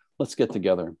disadvantages. Let's get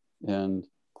together and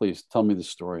please tell me the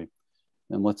story,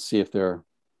 and let's see if there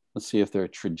are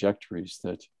trajectories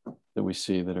that we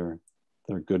see that are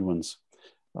good ones.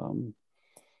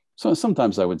 So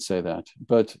sometimes I would say that,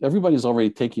 but everybody's already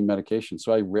taking medication,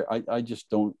 so I just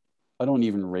don't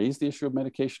even raise the issue of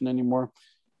medication anymore.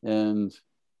 And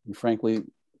frankly,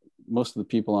 most of the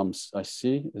people I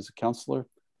see as a counselor,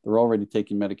 they're already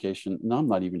taking medication, and I'm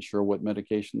not even sure what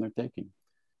medication they're taking.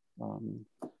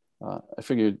 I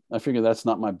figured that's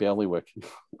not my bailiwick.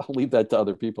 I'll leave that to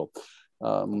other people.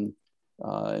 And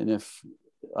if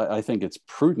I think it's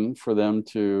prudent for them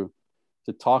to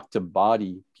talk to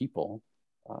body people,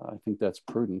 I think that's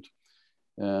prudent.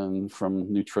 And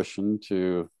from nutrition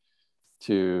to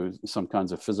to some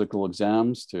kinds of physical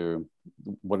exams, to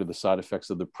what are the side effects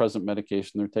of the present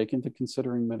medication they're taking, to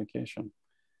considering medication.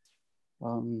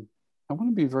 I want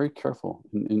to be very careful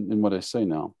in what I say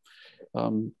now.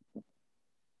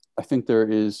 I think there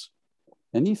is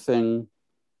anything,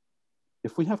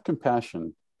 if we have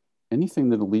compassion, anything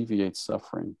that alleviates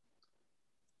suffering,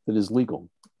 that is legal,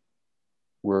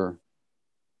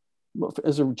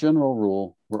 as a general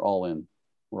rule, we're all in.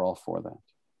 We're all for that.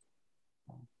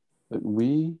 But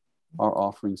we are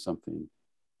offering something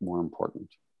more important.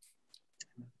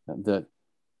 That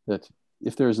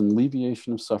if there is an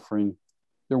alleviation of suffering,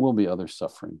 there will be other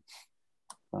suffering.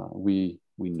 We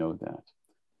know that.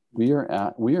 We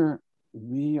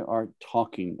are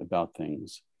talking about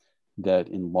things that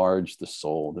enlarge the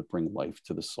soul, that bring life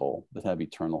to the soul, that have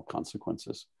eternal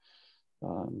consequences.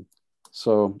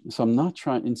 So I'm not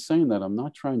trying, in saying that, I'm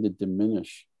not trying to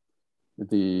diminish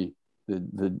the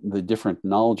different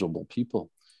knowledgeable people,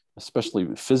 especially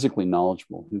physically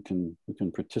knowledgeable, who can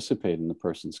participate in the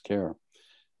person's care.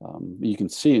 You can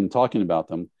see in talking about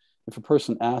them, if a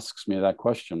person asks me that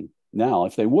question now,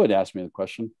 if they would ask me the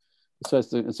question, so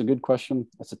it's a good question,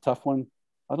 it's a tough one,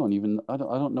 I don't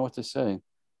know what to say.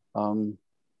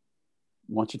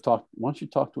 Why don't you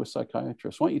talk to a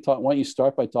psychiatrist? Why don't you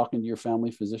start by talking to your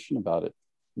family physician about it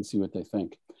and see what they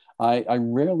think? I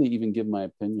rarely even give my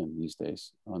opinion these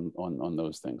days on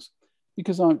those things,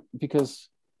 because I'm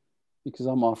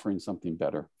offering something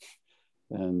better,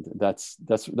 and that's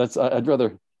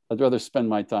I'd rather spend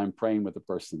my time praying with a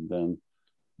person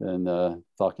than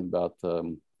talking about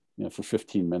for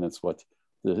 15 minutes what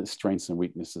the strengths and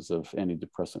weaknesses of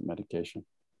antidepressant medication.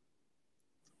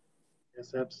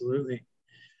 Yes, absolutely.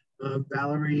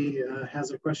 Valerie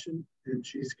has a question, and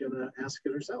she's going to ask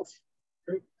it herself.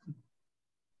 Great.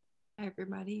 Hi,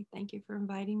 everybody. Thank you for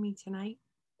inviting me tonight.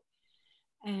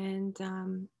 And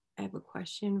I have a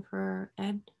question for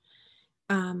Ed.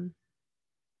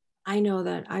 I know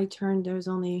that there's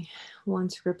only one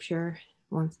scripture,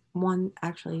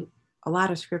 actually a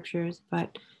lot of scriptures,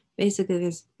 but basically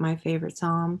this is my favorite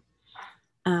Psalm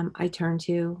I turn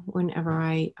to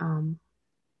whenever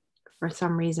for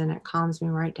some reason, it calms me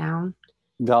right down.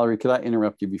 Valerie, could I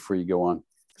interrupt you before you go on?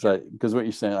 Because what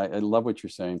you're saying, I love what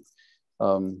you're saying.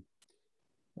 One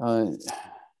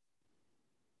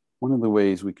of the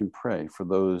ways we can pray for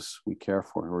those we care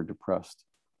for who are depressed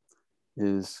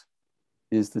is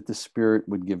that the Spirit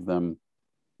would give them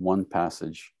one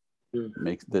passage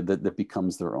that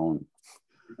becomes their own.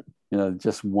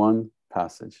 Just one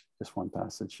passage,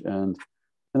 and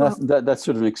that's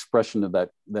sort of an expression of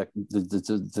that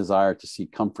the desire to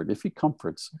seek comfort. If He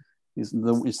comforts, it's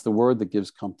the word that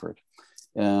gives comfort,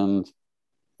 and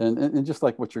just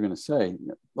like what you're going to say,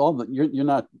 you're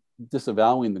not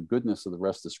disavowing the goodness of the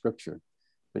rest of Scripture,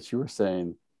 but you were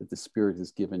saying that the Spirit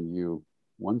has given you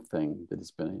one thing that has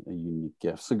been a unique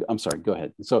gift. So I'm sorry, go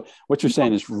ahead. So what you're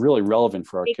saying is really relevant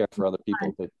for our care for other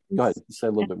people. But go ahead, say a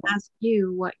little bit more. Ask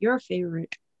you what your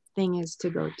favorite thing is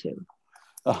to go to.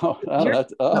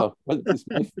 That's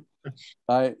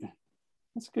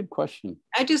a good question.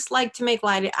 I just like to make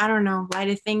light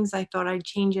of things. I thought I'd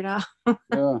change it up.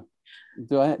 Yeah.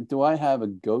 Do I have a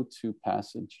go-to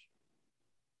passage?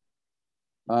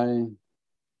 I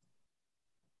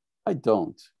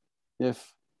don't.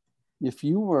 If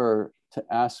you were to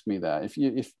ask me that, if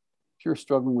you're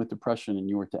struggling with depression and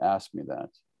you were to ask me that,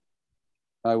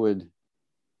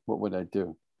 what would I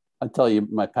do? I'd tell you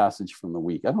my passage from the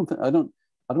week. I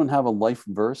don't have a life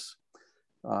verse,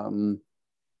 but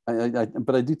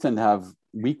I do tend to have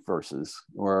week verses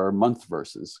or month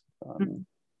verses.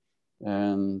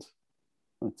 And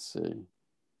let's see,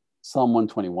 Psalm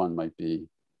 121 might be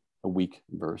a week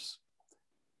verse,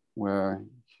 where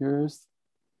here's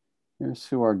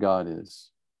who our God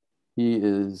is. He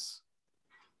is,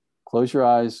 close your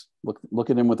eyes, look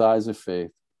at Him with eyes of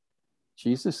faith.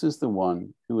 Jesus is the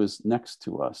one who is next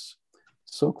to us,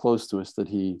 so close to us that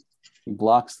he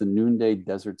blocks the noonday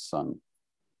desert sun,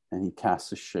 and He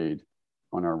casts a shade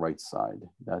on our right side.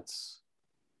 That's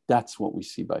what we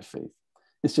see by faith.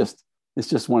 It's just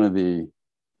one of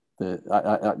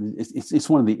it's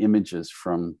one of the images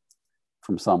from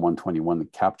Psalm 121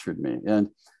 that captured me,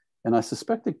 and I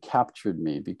suspect it captured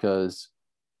me because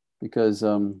a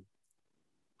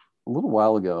little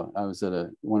while ago I was at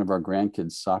one of our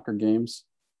grandkids' soccer games,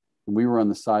 and we were on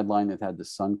the sideline that had the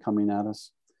sun coming at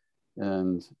us,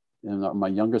 and my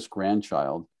youngest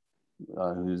grandchild,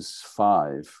 who's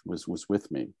 5, was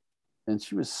with me, and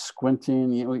she was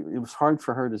squinting. It was hard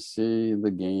for her to see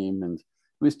the game, and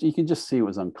you could just see it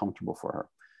was uncomfortable for her.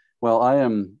 Well, I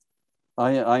am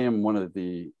one of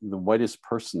the whitest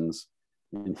persons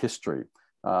in history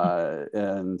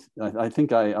And I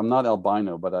think I'm not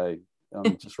albino, but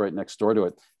I'm just right next door to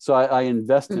it. So I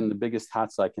invest in the biggest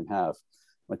hats I can have.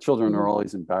 My children are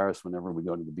always embarrassed whenever we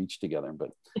go to the beach together,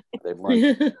 but they've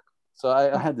learned. So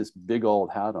I had this big old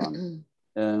hat on,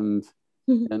 and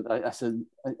I said,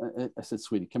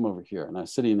 sweetie, come over here. And I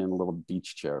was sitting in a little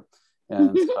beach chair,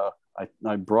 and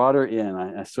I brought her in.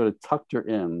 I sort of tucked her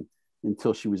in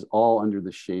until she was all under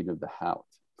the shade of the hat.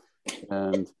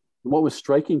 And what was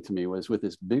striking to me was, with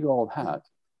this big old hat,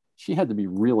 she had to be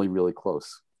really, really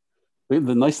close.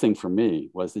 The nice thing for me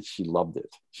was that she loved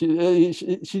it.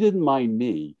 She didn't mind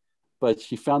me, but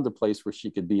she found a place where she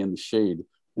could be in the shade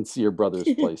and see her brothers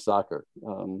play soccer.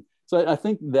 So I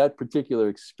think that particular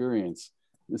experience,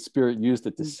 the Spirit used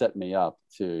it to set me up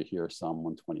to hear Psalm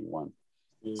 121.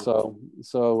 So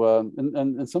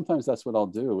sometimes that's what I'll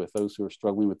do with those who are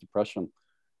struggling with depression.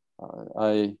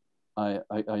 I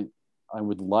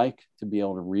would like to be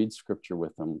able to read Scripture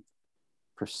with them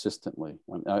persistently.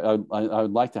 I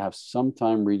would like to have some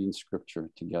time reading Scripture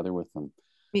together with them,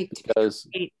 because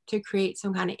to create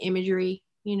some kind of imagery,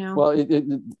 you know. Well,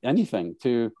 anything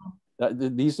to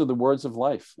these are the words of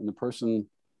life, and the person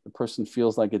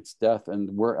feels like it's death,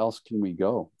 and where else can we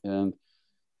go? And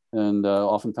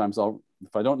oftentimes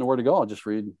if I don't know where to go, I'll just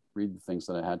read the things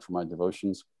that I had for my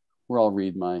devotions, or I'll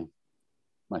read my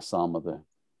psalm of the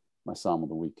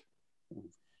week.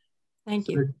 Thank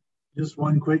you. Just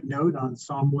one quick note on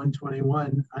Psalm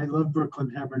 121. I love Brooklyn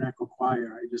Tabernacle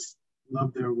Choir. I just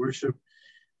love their worship.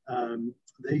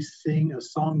 They sing a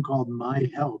song called My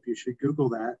Help. You should Google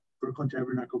that. Brooklyn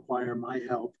Tabernacle Choir, My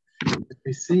Help.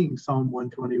 They sing Psalm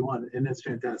 121, and it's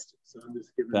fantastic. So I'm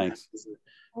just giving that as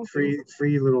a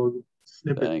free little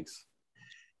snippet. Thanks.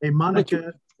 Hey,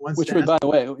 Monica wants to ask, by the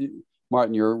way,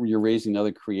 Martin, you're raising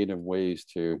other creative ways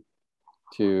to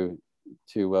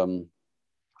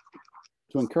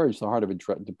encourage the heart of a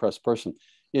depressed person.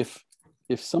 If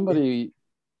somebody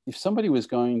was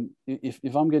going,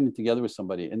 if I'm getting together with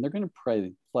somebody and they're going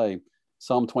to play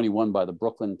Psalm 21 by the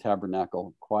Brooklyn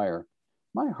Tabernacle Choir,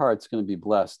 my heart's going to be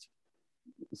blessed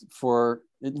for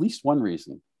at least one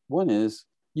reason. One is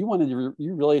you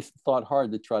really thought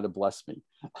hard to try to bless me.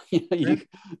 you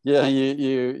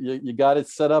got it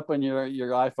set up on your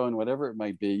iPhone, whatever it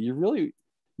might be. You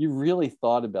really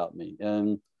thought about me,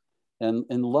 and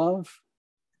love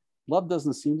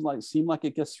doesn't seem like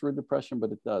it gets through depression,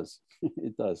 but it does.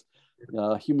 It does.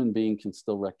 A human being can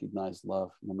still recognize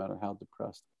love no matter how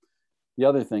depressed. The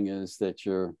other thing is that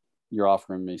you're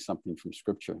offering me something from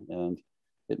Scripture, and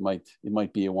it might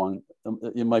be the one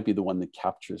that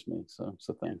captures me. So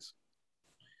thanks.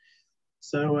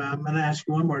 So I'm going to ask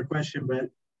you one more question, but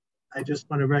I just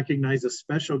want to recognize a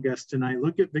special guest tonight.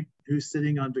 Look at who's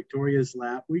sitting on Victoria's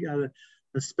lap. We got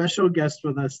a special guest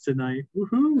with us tonight.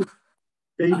 Woohoo!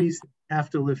 Babies have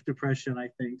to lift depression, I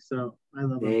think. So I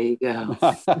love it. There you go.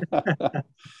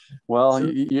 Well, so,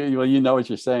 you know what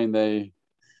you're saying. They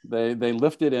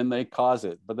lift it and they cause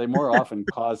it, but they more often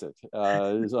cause it.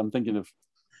 So I'm thinking of,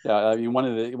 one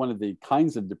of the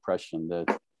kinds of depression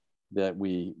that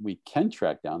we can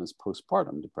track down is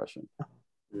postpartum depression,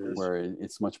 where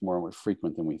it's much more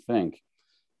frequent than we think,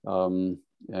 and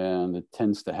it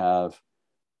tends to have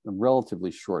a relatively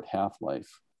short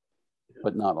half-life,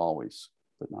 but not always.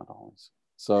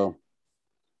 So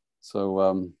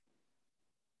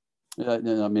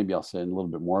maybe I'll say a little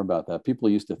bit more about that. People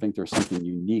used to think there's something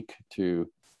unique to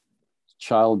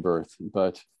childbirth,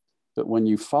 but when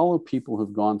you follow people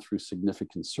who've gone through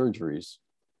significant surgeries,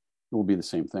 it will be the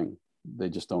same thing. They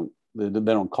just don't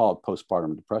call it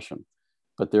postpartum depression,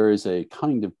 but there is a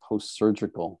kind of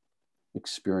post-surgical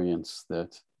experience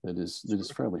that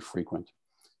is fairly frequent,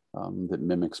 that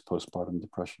mimics postpartum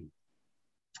depression.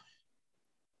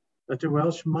 Dr.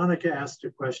 Welch, Monica asked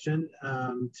a question.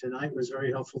 Tonight was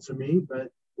very helpful to me,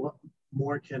 but what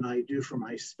more can I do for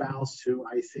my spouse who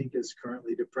I think is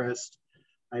currently depressed?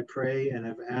 I pray and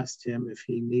have asked him if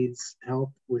he needs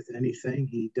help with anything.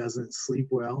 He doesn't sleep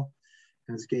well,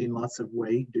 has gained lots of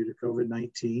weight due to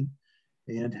COVID-19,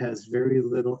 and has very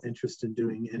little interest in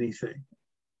doing anything.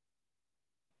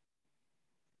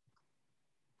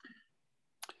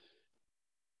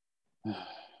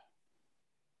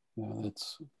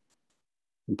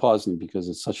 I'm pausing because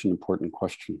it's such an important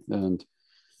question, and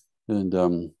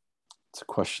it's a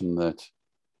question that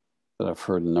I've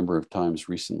heard a number of times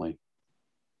recently.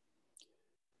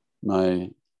 My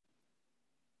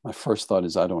first thought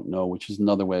is I don't know, which is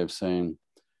another way of saying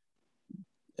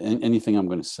anything I'm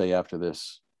going to say after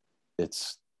this,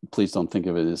 please don't think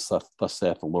of it as thus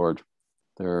saith the Lord.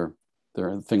 There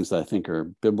are things that I think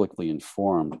are biblically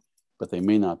informed, but they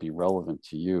may not be relevant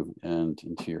to you and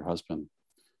to your husband.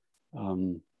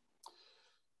 Well,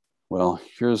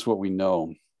 here's what we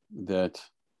know, that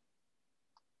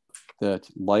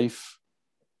life,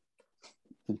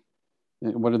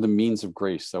 what are the means of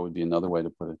grace? That would be another way to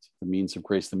put it. The means of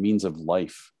grace, the means of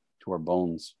life to our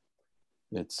bones.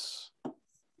 It's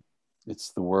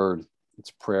the word,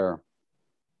 it's prayer,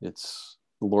 it's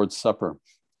the Lord's Supper,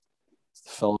 it's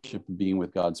the fellowship of being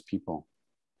with God's people.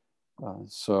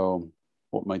 So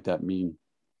what might that mean?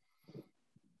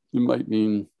 It might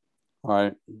mean, all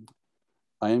right,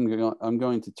 I'm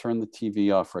going to turn the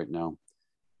TV off right now,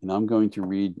 and I'm going to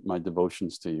read my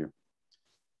devotions to you.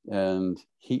 And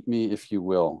hate me if you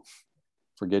will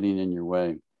for getting in your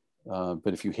way.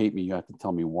 But if you hate me, you have to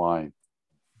tell me why,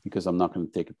 because I'm not going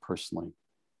to take it personally.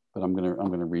 But I'm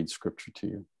going to read scripture to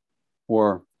you.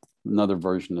 Or another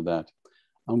version of that.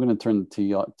 I'm going to turn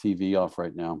the TV off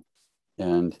right now,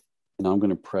 and I'm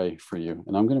going to pray for you.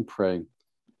 And I'm going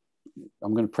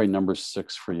to pray Numbers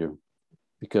 6 for you,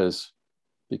 because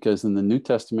in the New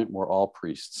Testament we're all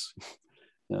priests.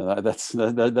 That's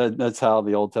how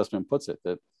the Old Testament puts it,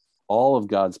 that all of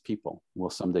God's people will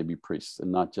someday be priests,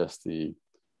 and not just the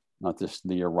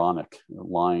Aaronic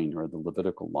line or the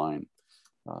Levitical line.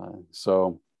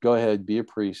 So go ahead, be a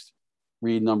priest,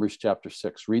 read Numbers chapter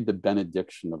 6, read the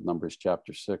benediction of Numbers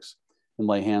chapter 6, and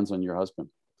lay hands on your husband,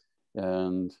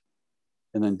 and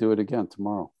then do it again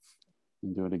tomorrow,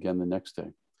 and do it again the next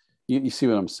day. You see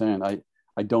what I'm saying?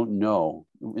 I don't know,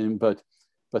 but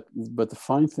the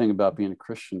fine thing about being a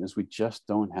Christian is we just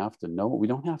don't have to know. We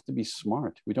don't have to be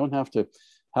smart. We don't have to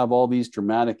have all these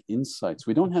dramatic insights.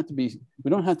 We don't have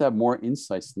to have more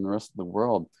insights than the rest of the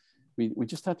world. We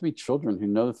just have to be children who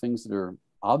know the things that are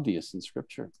obvious in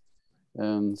Scripture.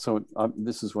 And so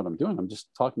this is what I'm doing. I'm just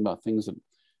talking about things that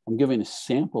I'm giving a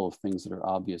sample of things that are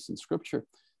obvious in Scripture.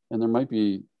 And there might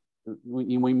be,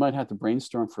 we might have to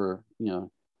brainstorm for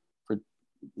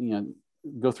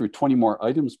go through 20 more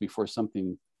items before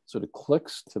something sort of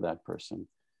clicks to that person.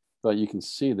 But you can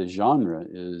see the genre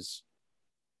is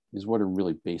what are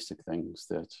really basic things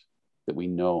that we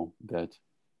know that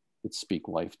speak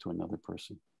life to another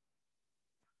person.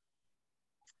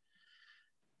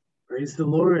 Praise the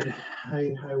Lord.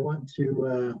 I want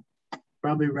to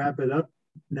probably wrap it up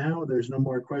now. There's no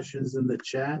more questions in the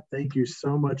chat. Thank you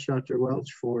so much, Dr.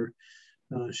 Welch, for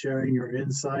sharing your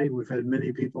insight. We've had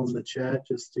many people in the chat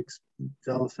just to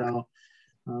tell us how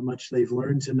much they've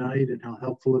learned tonight and how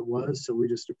helpful it was. So we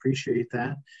just appreciate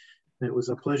that. It was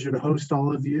a pleasure to host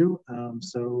all of you.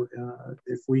 So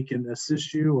if we can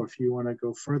assist you, or if you want to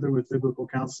go further with biblical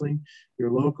counseling, you're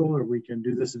local, or we can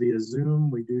do this via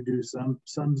Zoom. We do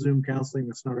some Zoom counseling.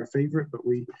 That's not our favorite, but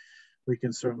we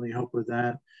can certainly help with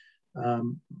that.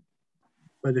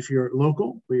 But if you're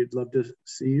local, we'd love to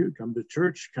see you. Come to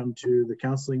church, come to the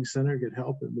counseling center, get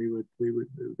help, and it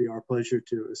would be our pleasure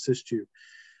to assist you.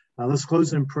 Let's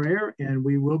close in prayer, and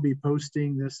we will be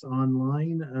posting this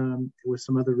online with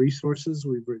some other resources.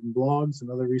 We've written blogs and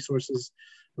other resources.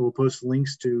 We'll post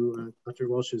links to Dr.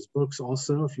 Welch's books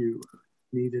also, if you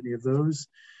need any of those.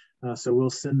 So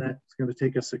we'll send that. It's going to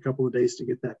take us a couple of days to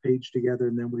get that page together,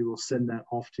 and then we will send that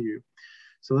off to you.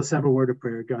 So let's have a word of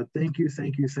prayer. God, thank you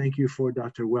for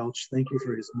Dr. Welch. Thank you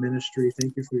for his ministry.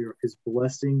 Thank you for his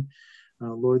blessing,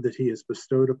 Lord, that he has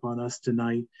bestowed upon us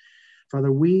tonight.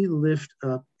 Father, we lift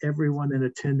up everyone in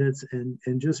attendance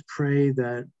and just pray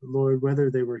that, Lord, whether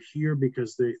they were here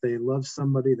because they love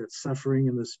somebody that's suffering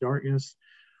in this darkness,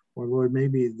 or Lord,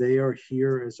 maybe they are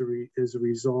here as a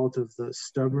result of the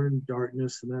stubborn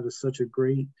darkness, and that is such a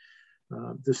great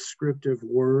descriptive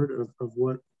word of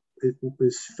what it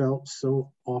is felt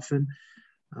so often,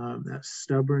 that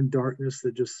stubborn darkness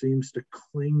that just seems to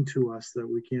cling to us that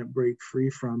we can't break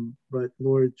free from. But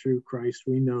Lord, through Christ,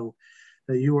 we know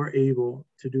that you are able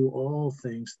to do all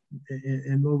things.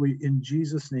 And Lord, we, in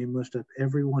Jesus' name, lift up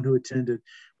everyone who attended,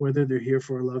 whether they're here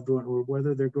for a loved one or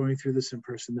whether they're going through this in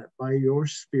person, that by your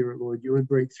Spirit, Lord, you would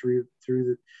break through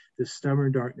the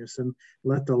stubborn darkness, and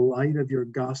let the light of your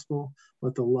gospel,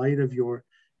 let the light of your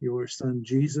Son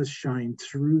Jesus shine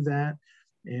through that.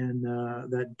 And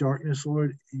that darkness,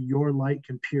 Lord, your light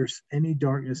can pierce any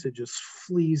darkness. It just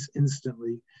flees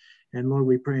instantly. And Lord,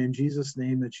 we pray in Jesus'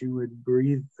 name that you would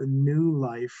breathe a new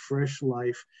life, fresh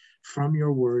life from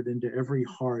your word into every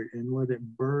heart, and let it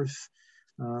birth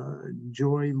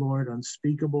joy, Lord,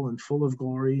 unspeakable and full of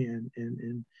glory,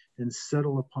 and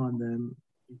settle upon them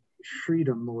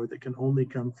freedom, Lord, that can only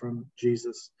come from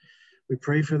Jesus. We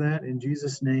pray for that in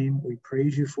Jesus' name. We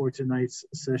praise you for tonight's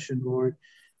session, Lord,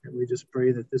 and we just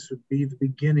pray that this would be the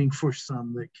beginning for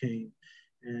some that came,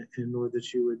 and Lord,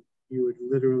 that you would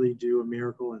literally do a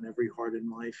miracle in every heart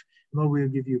and life. Lord, we'll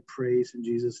give you praise in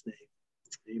Jesus'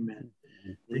 name. Amen.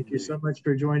 Thank you so much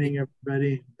for joining,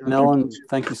 everybody. And Ellen,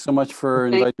 thank you so much for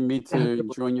inviting me to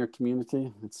join your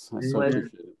community. I so appreciate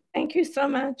it. Thank you so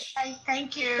much.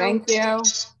 Thank you. Thank you.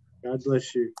 God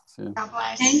bless you. God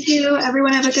bless. Thank you.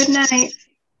 Everyone have a good night.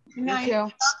 Good night. You too.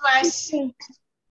 God bless.